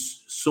see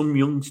some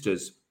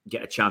youngsters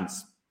get a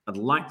chance. I'd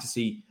like to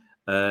see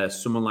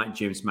someone like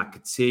James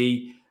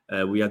McAtee.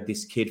 We had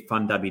this kid,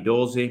 Fandabi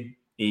Dozie.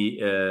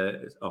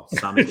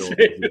 Sam Edozie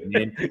is his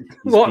name.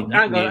 What?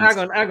 Hang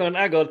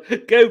on.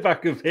 Go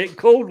back a bit.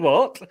 Called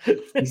what?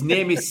 His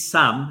name is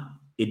Sam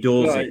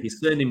Edozie. Right. His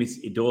surname is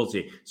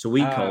Edozie, so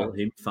we call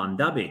him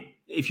Fandabi.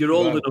 If you're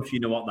old enough, you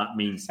know what that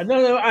means.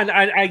 No,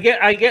 I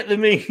get the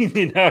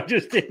meaning. I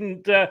just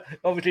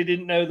obviously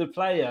didn't know the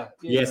player.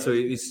 So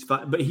it's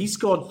but he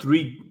scored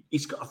 3.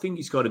 I think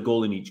he scored a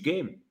goal in each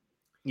game.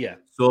 Yeah.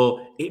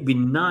 So it'd be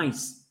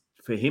nice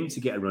for him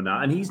to get a run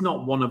out, and he's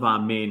not one of our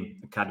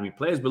main academy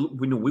players. But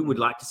we would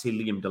like to see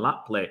Liam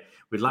Delap play.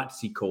 We'd like to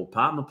see Cole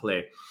Palmer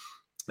play.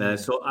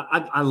 So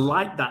I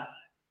like that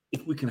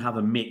if we can have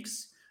a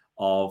mix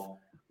of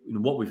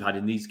what we've had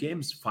in these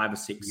games, 5 or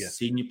 6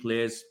 senior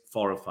players,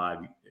 4 or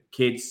 5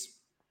 kids,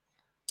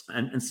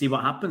 and see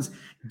what happens.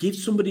 Give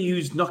somebody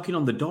who's knocking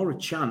on the door a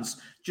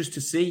chance just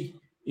to see,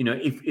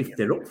 if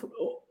they're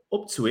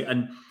up to it,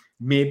 and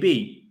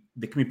maybe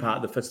they can be part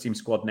of the first team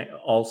squad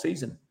all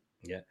season.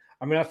 Yeah.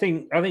 I mean, I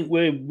think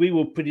we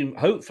will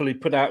hopefully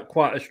put out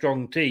quite a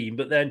strong team,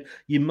 but then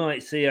you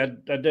might see. I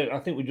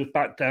think we're just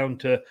back down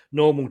to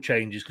normal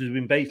changes, because we've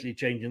been basically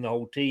changing the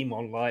whole team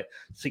on like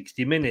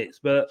 60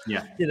 minutes. But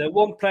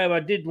one player I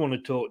did want to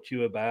talk to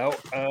you about,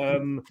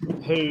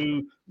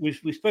 who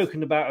we've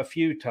spoken about a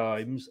few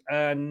times,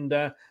 and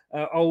the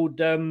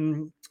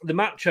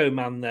Macho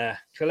Man there,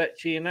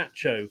 Kelechi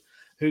Iheanacho,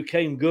 who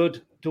came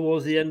good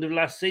towards the end of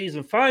last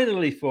season,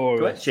 finally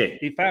for us.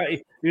 He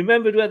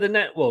remembered where the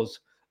net was.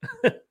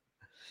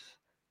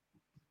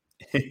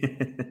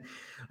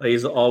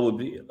 He's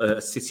always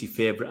a City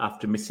favourite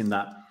after missing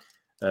that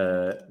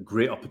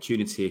great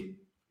opportunity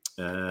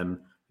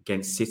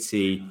against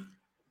City.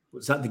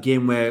 Was that the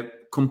game where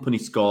Company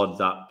scored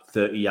that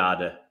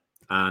 30-yarder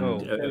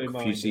and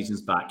a few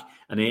seasons back,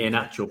 and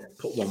Iheanacho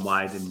put one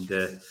wide, and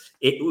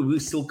we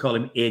still call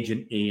him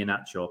Agent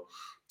Iheanacho.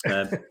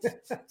 The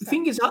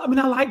thing is, I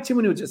liked him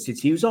when he was at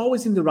City. He was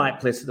always in the right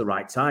place at the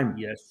right time.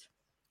 Yes.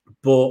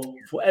 But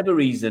for whatever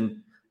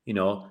reason,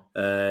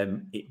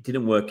 it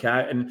didn't work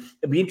out. And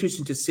it'd be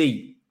interesting to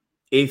see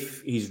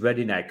if he's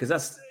ready now. Because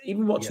that's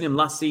even watching him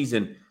last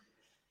season,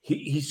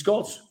 he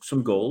scored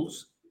some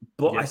goals,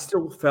 but I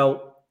still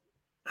felt,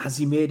 has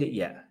he made it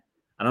yet?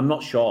 And I'm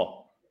not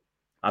sure.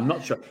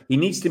 He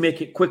needs to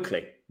make it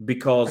quickly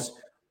because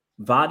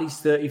Vardy's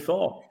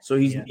 34. So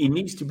he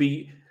needs to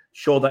be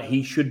sure that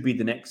he should be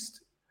the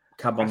next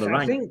cab on the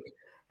rank.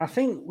 I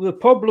think the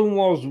problem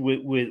was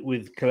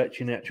with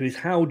Kelechi is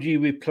how do you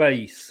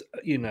replace,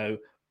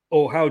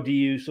 or how do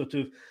you sort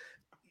of,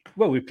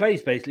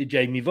 replace basically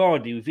Jamie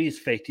Vardy. With his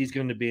fit, he's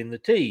going to be in the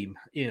team,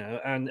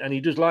 and he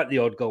does like the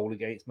odd goal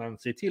against Man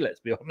City, let's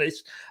be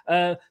honest.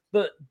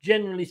 But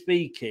generally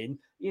speaking,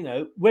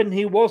 when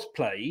he was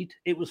played,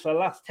 it was for the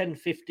last 10,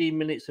 15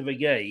 minutes of a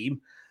game,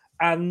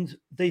 and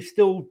they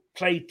still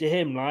played to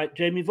him like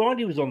Jamie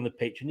Vardy was on the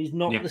pitch, and he's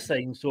not the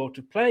same sort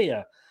of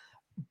player.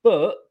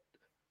 But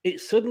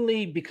it's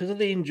suddenly, because of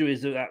the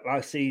injuries of that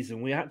last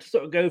season, we had to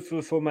sort of go for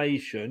a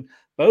formation.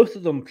 Both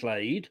of them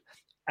played,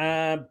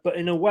 but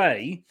in a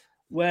way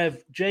where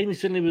Jamie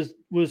suddenly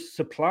was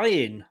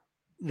supplying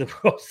the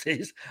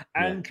crosses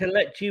and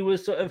Kelechi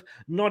was sort of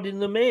nodding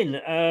them in.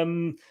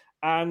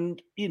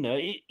 And,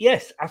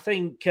 yes, I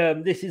think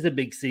this is a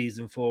big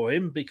season for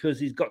him because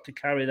he's got to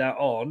carry that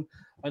on.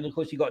 And, of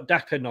course, you got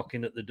Daka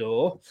knocking at the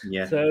door.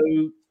 Yeah. So,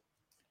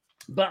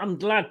 but I'm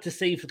glad to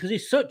see, because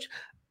he's such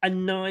a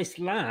nice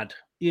lad,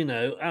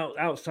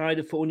 outside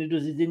of when he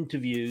does his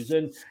interviews.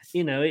 And,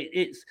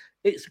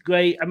 it's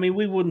great. I mean,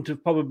 we wouldn't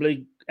have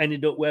probably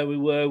ended up where we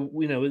were,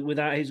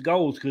 without his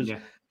goals, because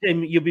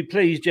you'll be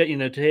pleased, to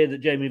hear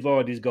that Jamie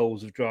Vardy's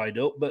goals have dried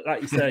up. But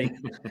like you say,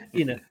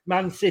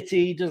 Man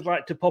City does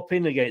like to pop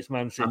in against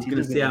Man City. I'm going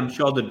to say, I'm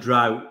sure the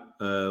drought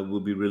will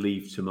be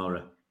relieved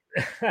tomorrow.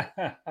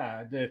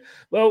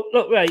 Well,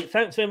 look, Ray,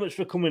 thanks very much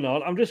for coming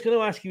on. I'm just going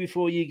to ask you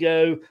before you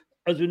go,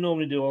 as we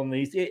normally do on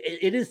these,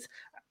 it is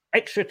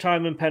extra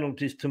time and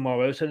penalties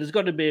tomorrow, so there's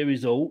got to be a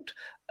result.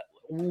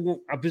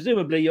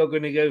 Presumably, you're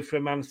going to go for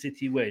a Man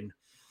City win.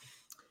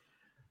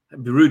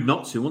 It'd be rude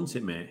not to, wouldn't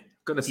it, mate?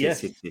 Got to say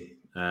City.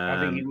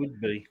 I think it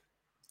would be.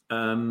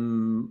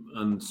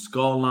 And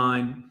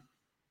scoreline,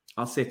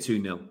 I'll say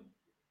 2-0.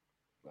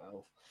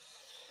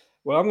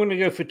 Well, I'm going to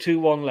go for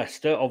 2-1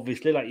 Leicester.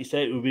 Obviously, like you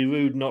say, it would be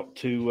rude not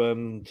to.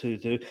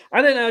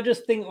 I don't know. I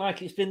just think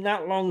like it's been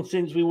that long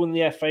since we won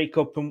the FA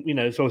Cup,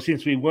 and so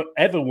since we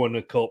ever won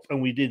a cup,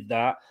 and we did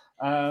that.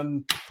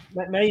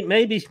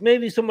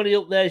 Maybe somebody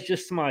up there is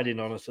just smiling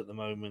on us at the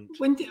moment.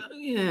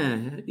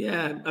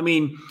 Yeah. I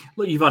mean,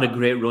 look, you've had a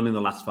great run in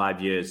the last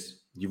 5 years.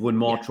 You've won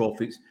more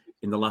trophies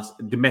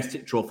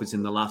domestic trophies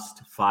in the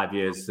last 5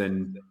 years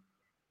than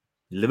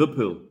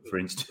Liverpool, for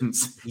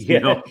instance.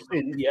 Yeah,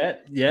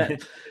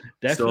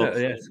 definitely.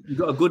 So you've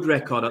got a good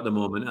record at the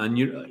moment, and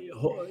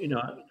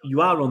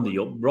you are on the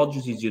up.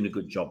 Rodgers is doing a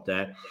good job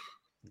there.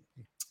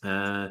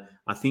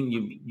 I think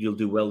you'll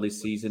do well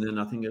this season, and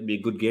I think it'll be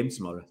a good game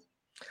tomorrow.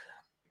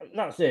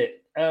 That's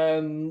it.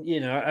 And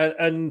you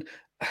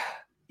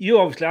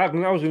obviously, I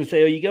was going to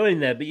say, are you going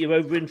there? But you're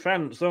over in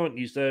France, aren't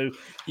you? So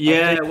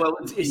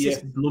it's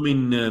just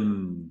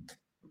blooming.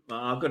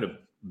 I've got to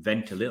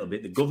vent a little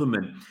bit. The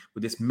government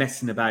with this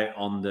messing about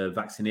on the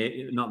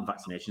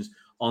vaccinations,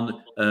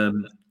 on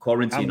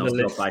quarantine or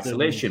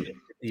self-isolation.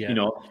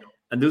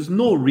 And there's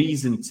no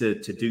reason to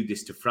do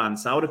this to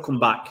France. I would have come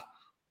back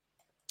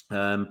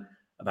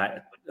about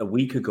a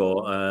week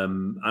ago,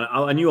 and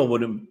I knew I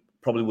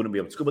probably wouldn't be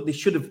able to go, but they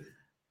should have,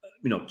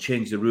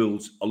 changed the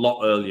rules a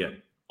lot earlier.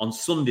 On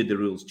Sunday, the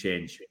rules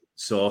change,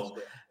 so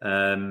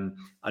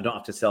I don't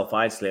have to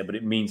self-isolate, but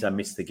it means I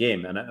miss the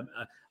game, and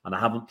I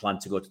haven't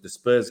planned to go to the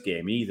Spurs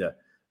game either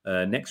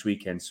next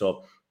weekend.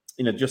 So,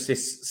 just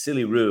this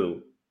silly rule,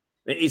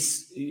 it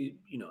is,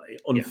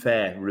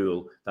 unfair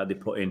rule that they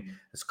put in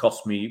has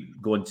cost me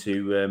going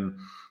to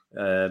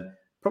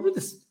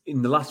probably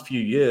in the last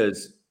few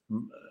years,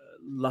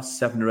 last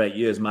 7 or 8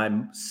 years, my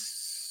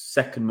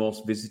second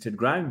most visited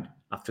ground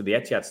after the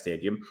Etihad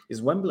Stadium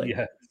is Wembley.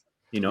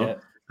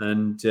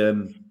 And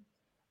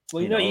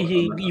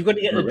you've got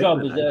to get the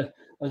job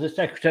as a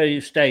Secretary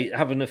of State,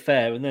 have an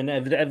affair, and then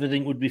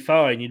everything would be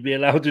fine. You'd be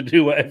allowed to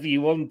do whatever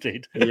you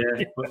wanted.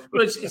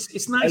 Well,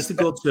 it's nice to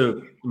go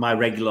to my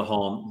regular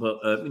haunt, but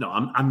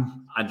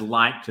I'd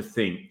like to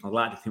think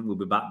we'll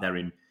be back there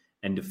in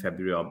end of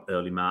February or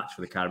early March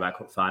for the Carabao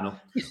Cup final.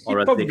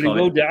 Or probably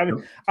will do. I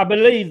mean, I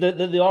believe that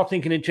they are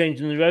thinking of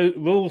changing the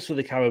rules for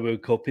the Carabao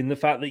Cup in the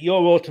fact that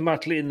you're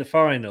automatically in the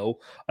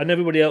final and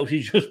everybody else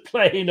is just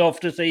playing off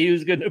to see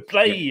who's going to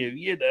play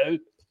you.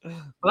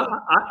 Well,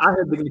 I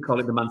heard they're going to call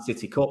it the Man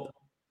City Cup.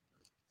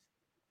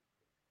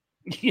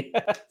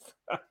 Yes.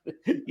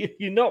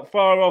 You're not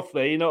far off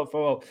there. You're not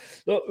far off.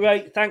 Look,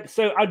 Ray, thanks.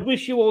 So I'd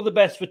wish you all the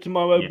best for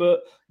tomorrow,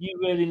 but you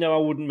really know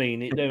I wouldn't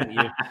mean it, don't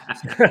you? You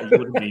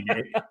wouldn't mean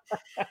it.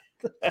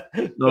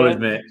 No,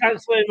 mate.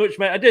 Thanks very much,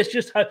 mate.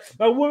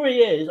 My worry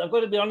is, I've got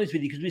to be honest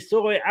with you, because we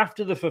saw it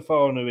after the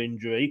Fofana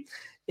injury,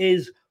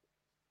 is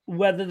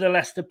whether the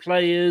Leicester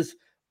players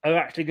are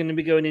actually going to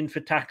be going in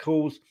for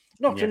tackles.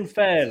 not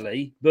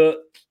unfairly,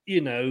 but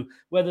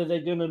whether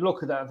they're going to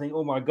look at that and think,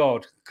 "Oh my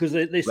God," because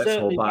they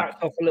certainly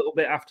backed off a little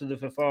bit after the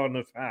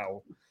Fofana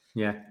foul.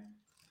 Yeah,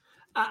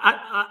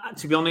 I,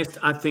 to be honest,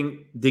 I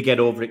think they get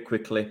over it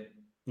quickly.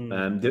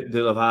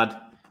 They'll have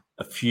had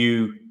a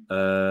few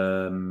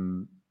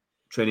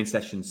training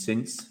sessions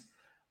since,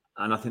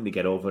 and I think they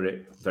get over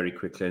it very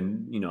quickly.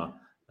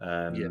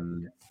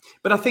 And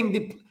but I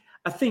think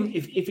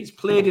if it's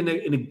played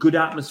in a good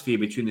atmosphere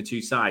between the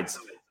two sides,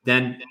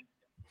 then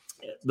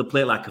they'll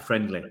play like a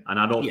friendly, and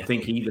I don't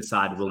think either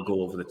side will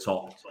go over the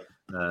top.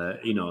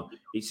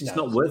 It's just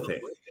not worth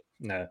it.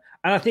 No,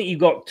 and I think you've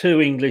got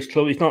two English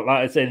clubs. It's not like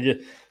I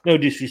said, no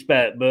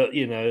disrespect, but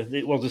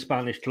it was a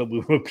Spanish club we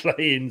were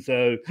playing,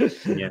 so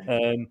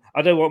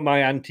I don't want my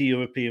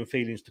anti-European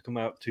feelings to come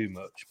out too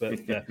much.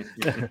 But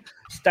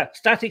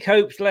Static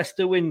hopes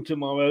Leicester win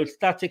tomorrow.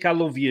 Static, I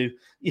love you.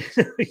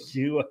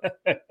 You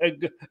are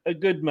a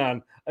good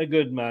man,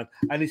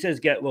 and he says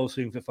get well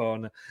soon,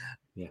 Fofana.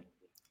 Yeah.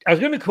 I was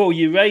going to call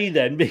you Ray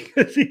then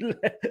because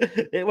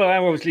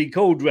I'm obviously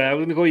called Ray. I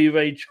was going to call you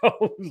Ray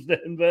Charles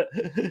then, but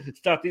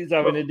Static's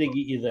having a dig at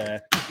you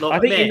there. Look, I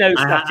think you know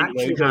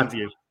Static, don't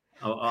you?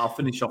 I'll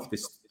finish off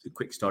this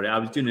quick story. I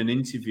was doing an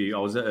interview. I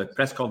was at a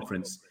press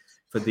conference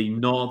for the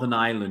Northern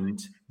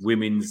Ireland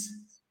women's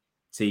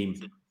team.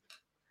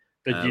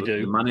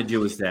 The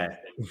manager was there,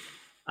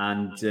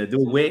 and they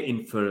were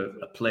waiting for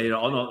a player,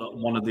 or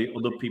one of the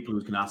other people who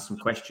was going to ask some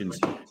questions,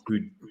 who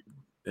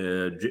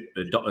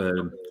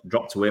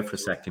dropped away for a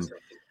second,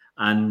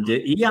 and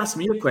he asked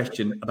me a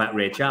question about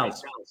Ray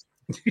Charles.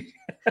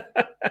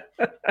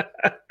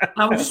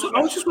 I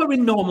was just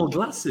wearing normal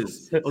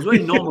glasses. I was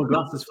wearing normal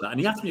glasses for that,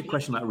 and he asked me a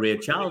question about Ray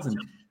Charles, and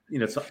he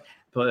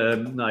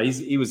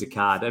was a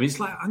card. I mean, it's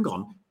like, hang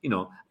on,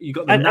 you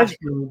got the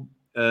national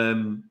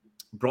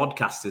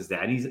broadcasters there,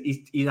 and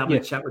he's having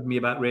a chat with me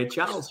about Ray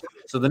Charles.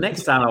 So the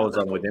next time I was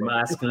on with him, I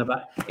asked him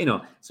about,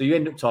 so you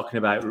end up talking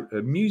about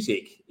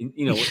music,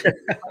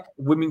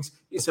 women's.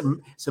 It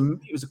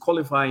was a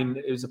qualifying,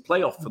 it was a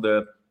playoff for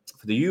the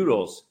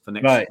Euros for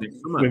next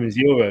summer. Women's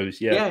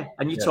Euros, yeah.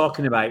 And you're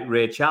talking about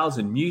Ray Charles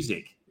and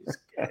music.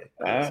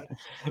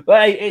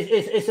 But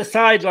it's a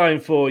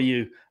sideline for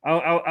you.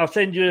 I'll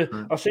send you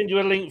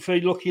a link for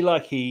Lucky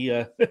Lucky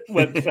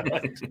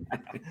website.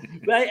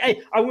 But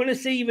hey, I'm going to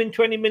see you in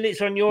 20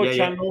 minutes on your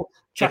channel,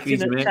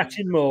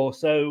 chatting more.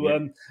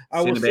 So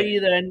I will see you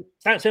then.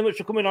 Thanks so much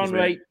for coming on,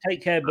 Ray.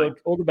 Take care, bud.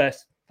 All the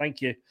best.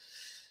 Thank you.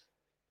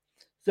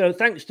 So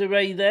thanks to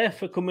Ray there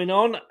for coming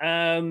on.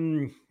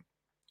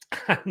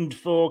 And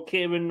for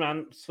Kieran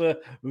Rance for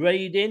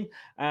raiding,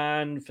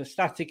 and for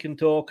Static and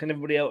Talk and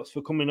everybody else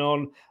for coming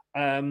on.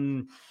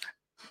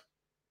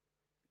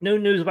 No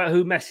news about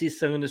who Messi's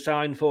going to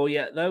sign for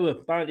yet, though.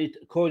 Apparently,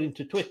 according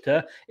to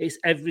Twitter, it's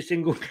every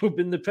single club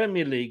in the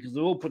Premier League because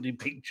they're all putting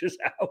pictures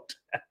out.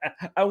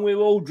 And we're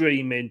all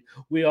dreaming.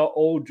 We are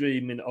all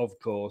dreaming, of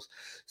course.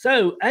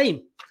 So,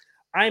 hey,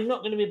 I'm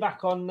not going to be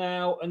back on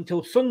now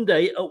until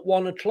Sunday at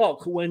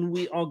 1:00 when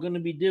we are going to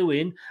be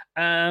doing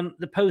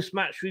the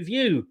post-match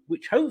review,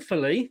 which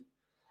hopefully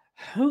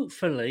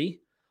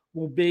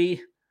will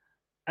be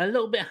a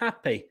little bit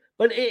happy.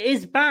 But it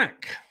is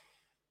back.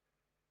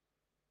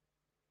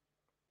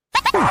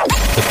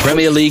 The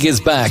Premier League is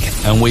back,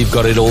 and we've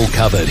got it all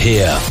covered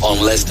here on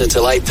Leicester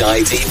Till I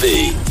Die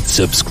TV.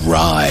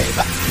 Subscribe.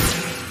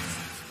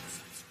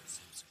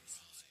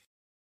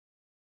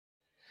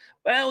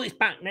 Well, it's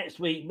back next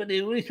week, but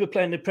at least we're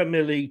playing the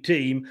Premier League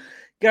team.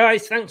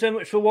 Guys, thanks so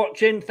much for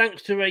watching.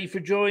 Thanks to Ray for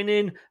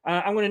joining.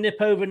 I'm going to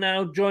nip over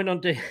now, join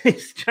onto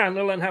his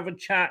channel and have a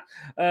chat.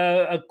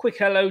 A quick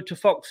hello to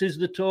Foxes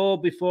the Tour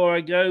before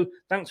I go.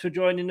 Thanks for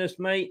joining us,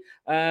 mate.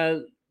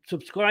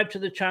 Subscribe to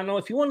the channel.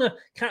 If you want to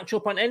catch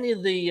up on any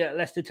of the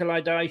Leicester Till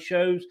I Die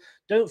shows,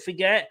 don't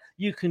forget,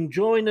 you can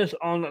join us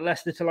on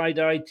Leicester Till I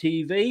Die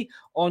TV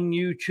on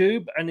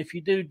YouTube. And if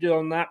you do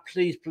on that,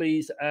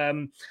 please,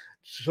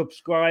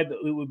 subscribe.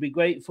 We would be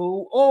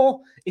grateful. Or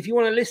if you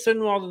want to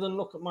listen rather than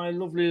look at my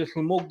lovely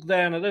little mug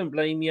there, and I don't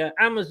blame you,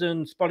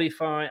 Amazon,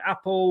 Spotify,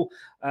 Apple,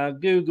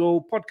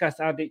 Google, Podcast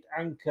Addict,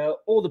 Anchor,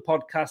 all the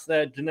podcasts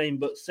there to name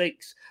but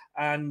 6,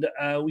 and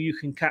you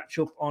can catch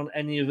up on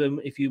any of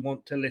them if you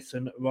want to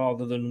listen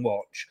rather than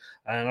watch.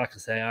 And like I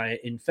say, I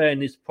in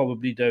fairness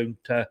probably don't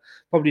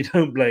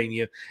blame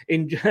you.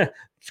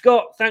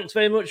 Scott, thanks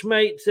very much,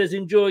 mate. Says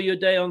enjoy your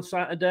day on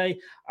Saturday.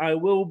 I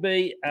will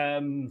be.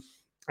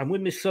 I'm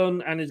with my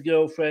son and his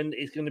girlfriend.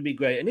 It's going to be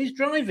great. And he's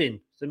driving,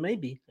 so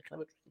maybe I can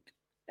have a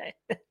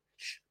drink.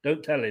 Shh,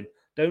 don't tell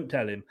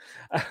him.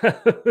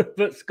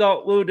 But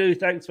Scott, will do.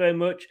 Thanks very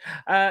much.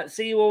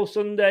 See you all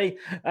Sunday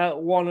at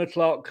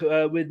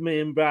 1:00 with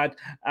me and Brad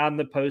and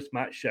the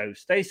post-match show.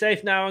 Stay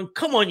safe now, and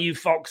come on, you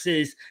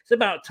Foxes. It's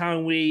about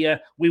time we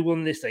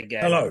won this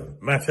again. Hello,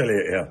 Matt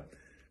Elliott here.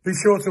 Be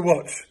sure to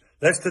watch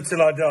Leicester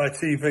Till I Die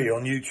TV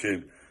on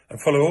YouTube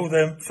and follow all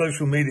them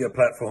social media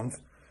platforms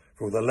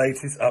for all the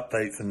latest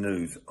updates and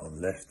news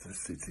on Leicester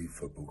City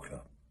Football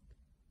Club.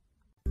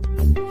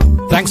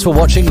 Thanks for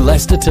watching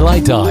Leicester Till I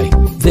Die.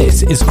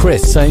 This is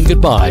Chris saying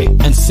goodbye,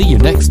 and see you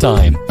next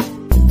time.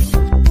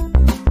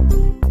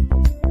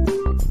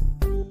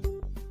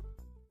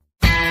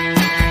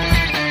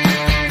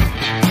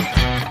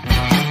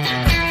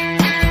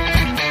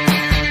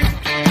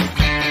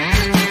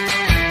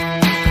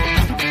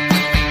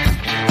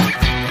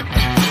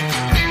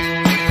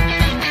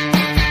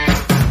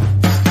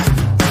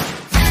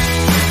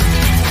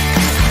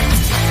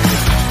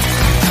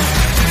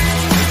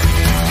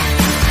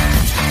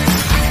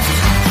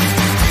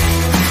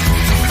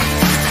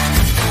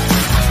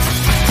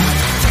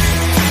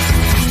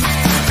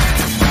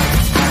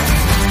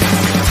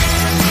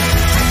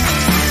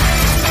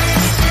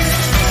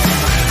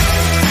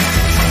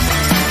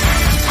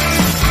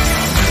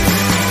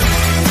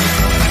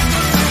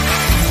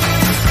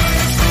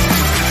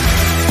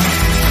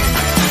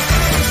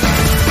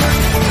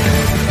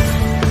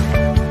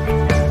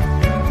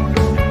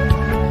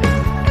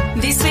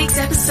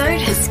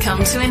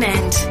 to an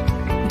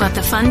end. But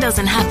the fun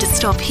doesn't have to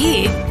stop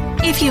here.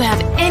 If you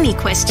have any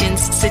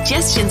questions,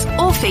 suggestions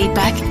or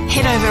feedback,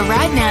 head over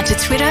right now to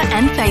Twitter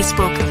and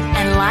Facebook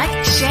and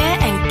like, share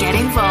and get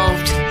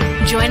involved.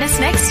 Join us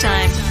next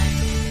time.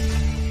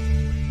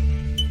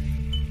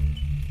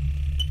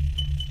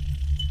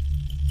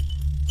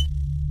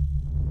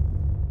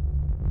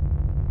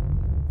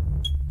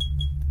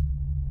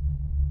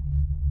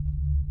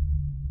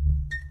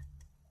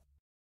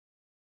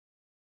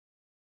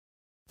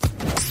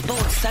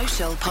 Sports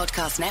Social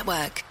Podcast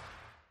Network.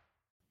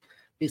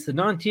 It's the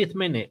 90th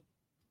minute.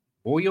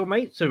 All your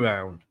mates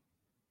around.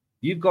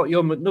 You've got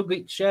your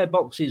McNugget share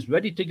boxes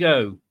ready to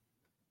go.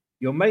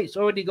 Your mates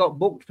already got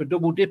booked for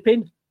double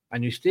dipping,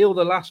 and you steal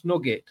the last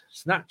nugget,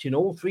 snatching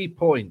all 3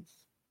 points.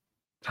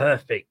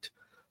 Perfect.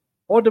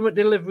 Order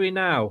McDelivery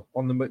now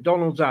on the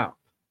McDonald's app.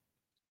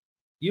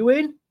 You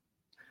in?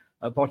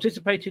 At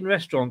participating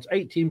restaurants,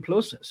 18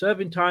 plus,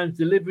 serving times,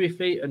 delivery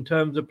fee and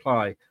terms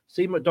apply.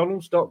 See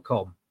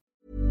mcdonalds.com.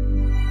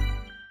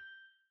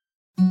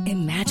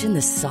 Imagine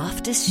the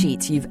softest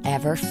sheets you've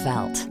ever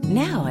felt.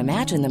 Now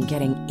imagine them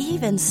getting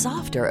even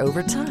softer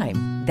over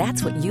time.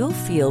 That's what you'll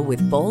feel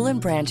with Boll &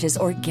 Branch's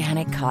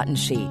organic cotton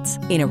sheets.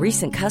 In a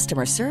recent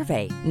customer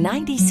survey,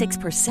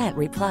 96%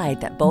 replied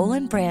that Boll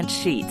 & Branch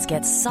sheets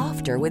get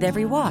softer with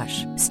every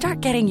wash.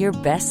 Start getting your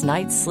best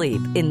night's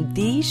sleep in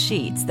these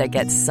sheets that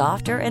get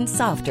softer and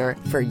softer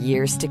for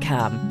years to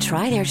come.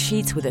 Try their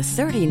sheets with a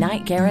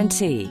 30-night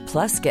guarantee.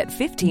 Plus, get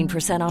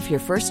 15% off your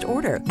first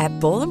order at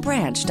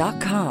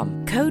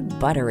bollandbranch.com. Code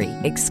BUTTERY.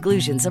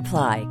 Exclusions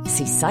apply.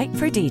 See site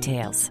for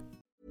details.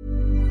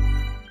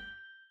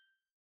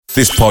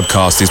 This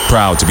podcast is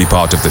proud to be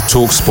part of the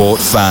TalkSport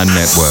Fan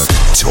Network.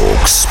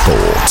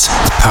 TalkSport.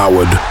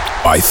 Powered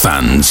by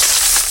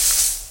fans.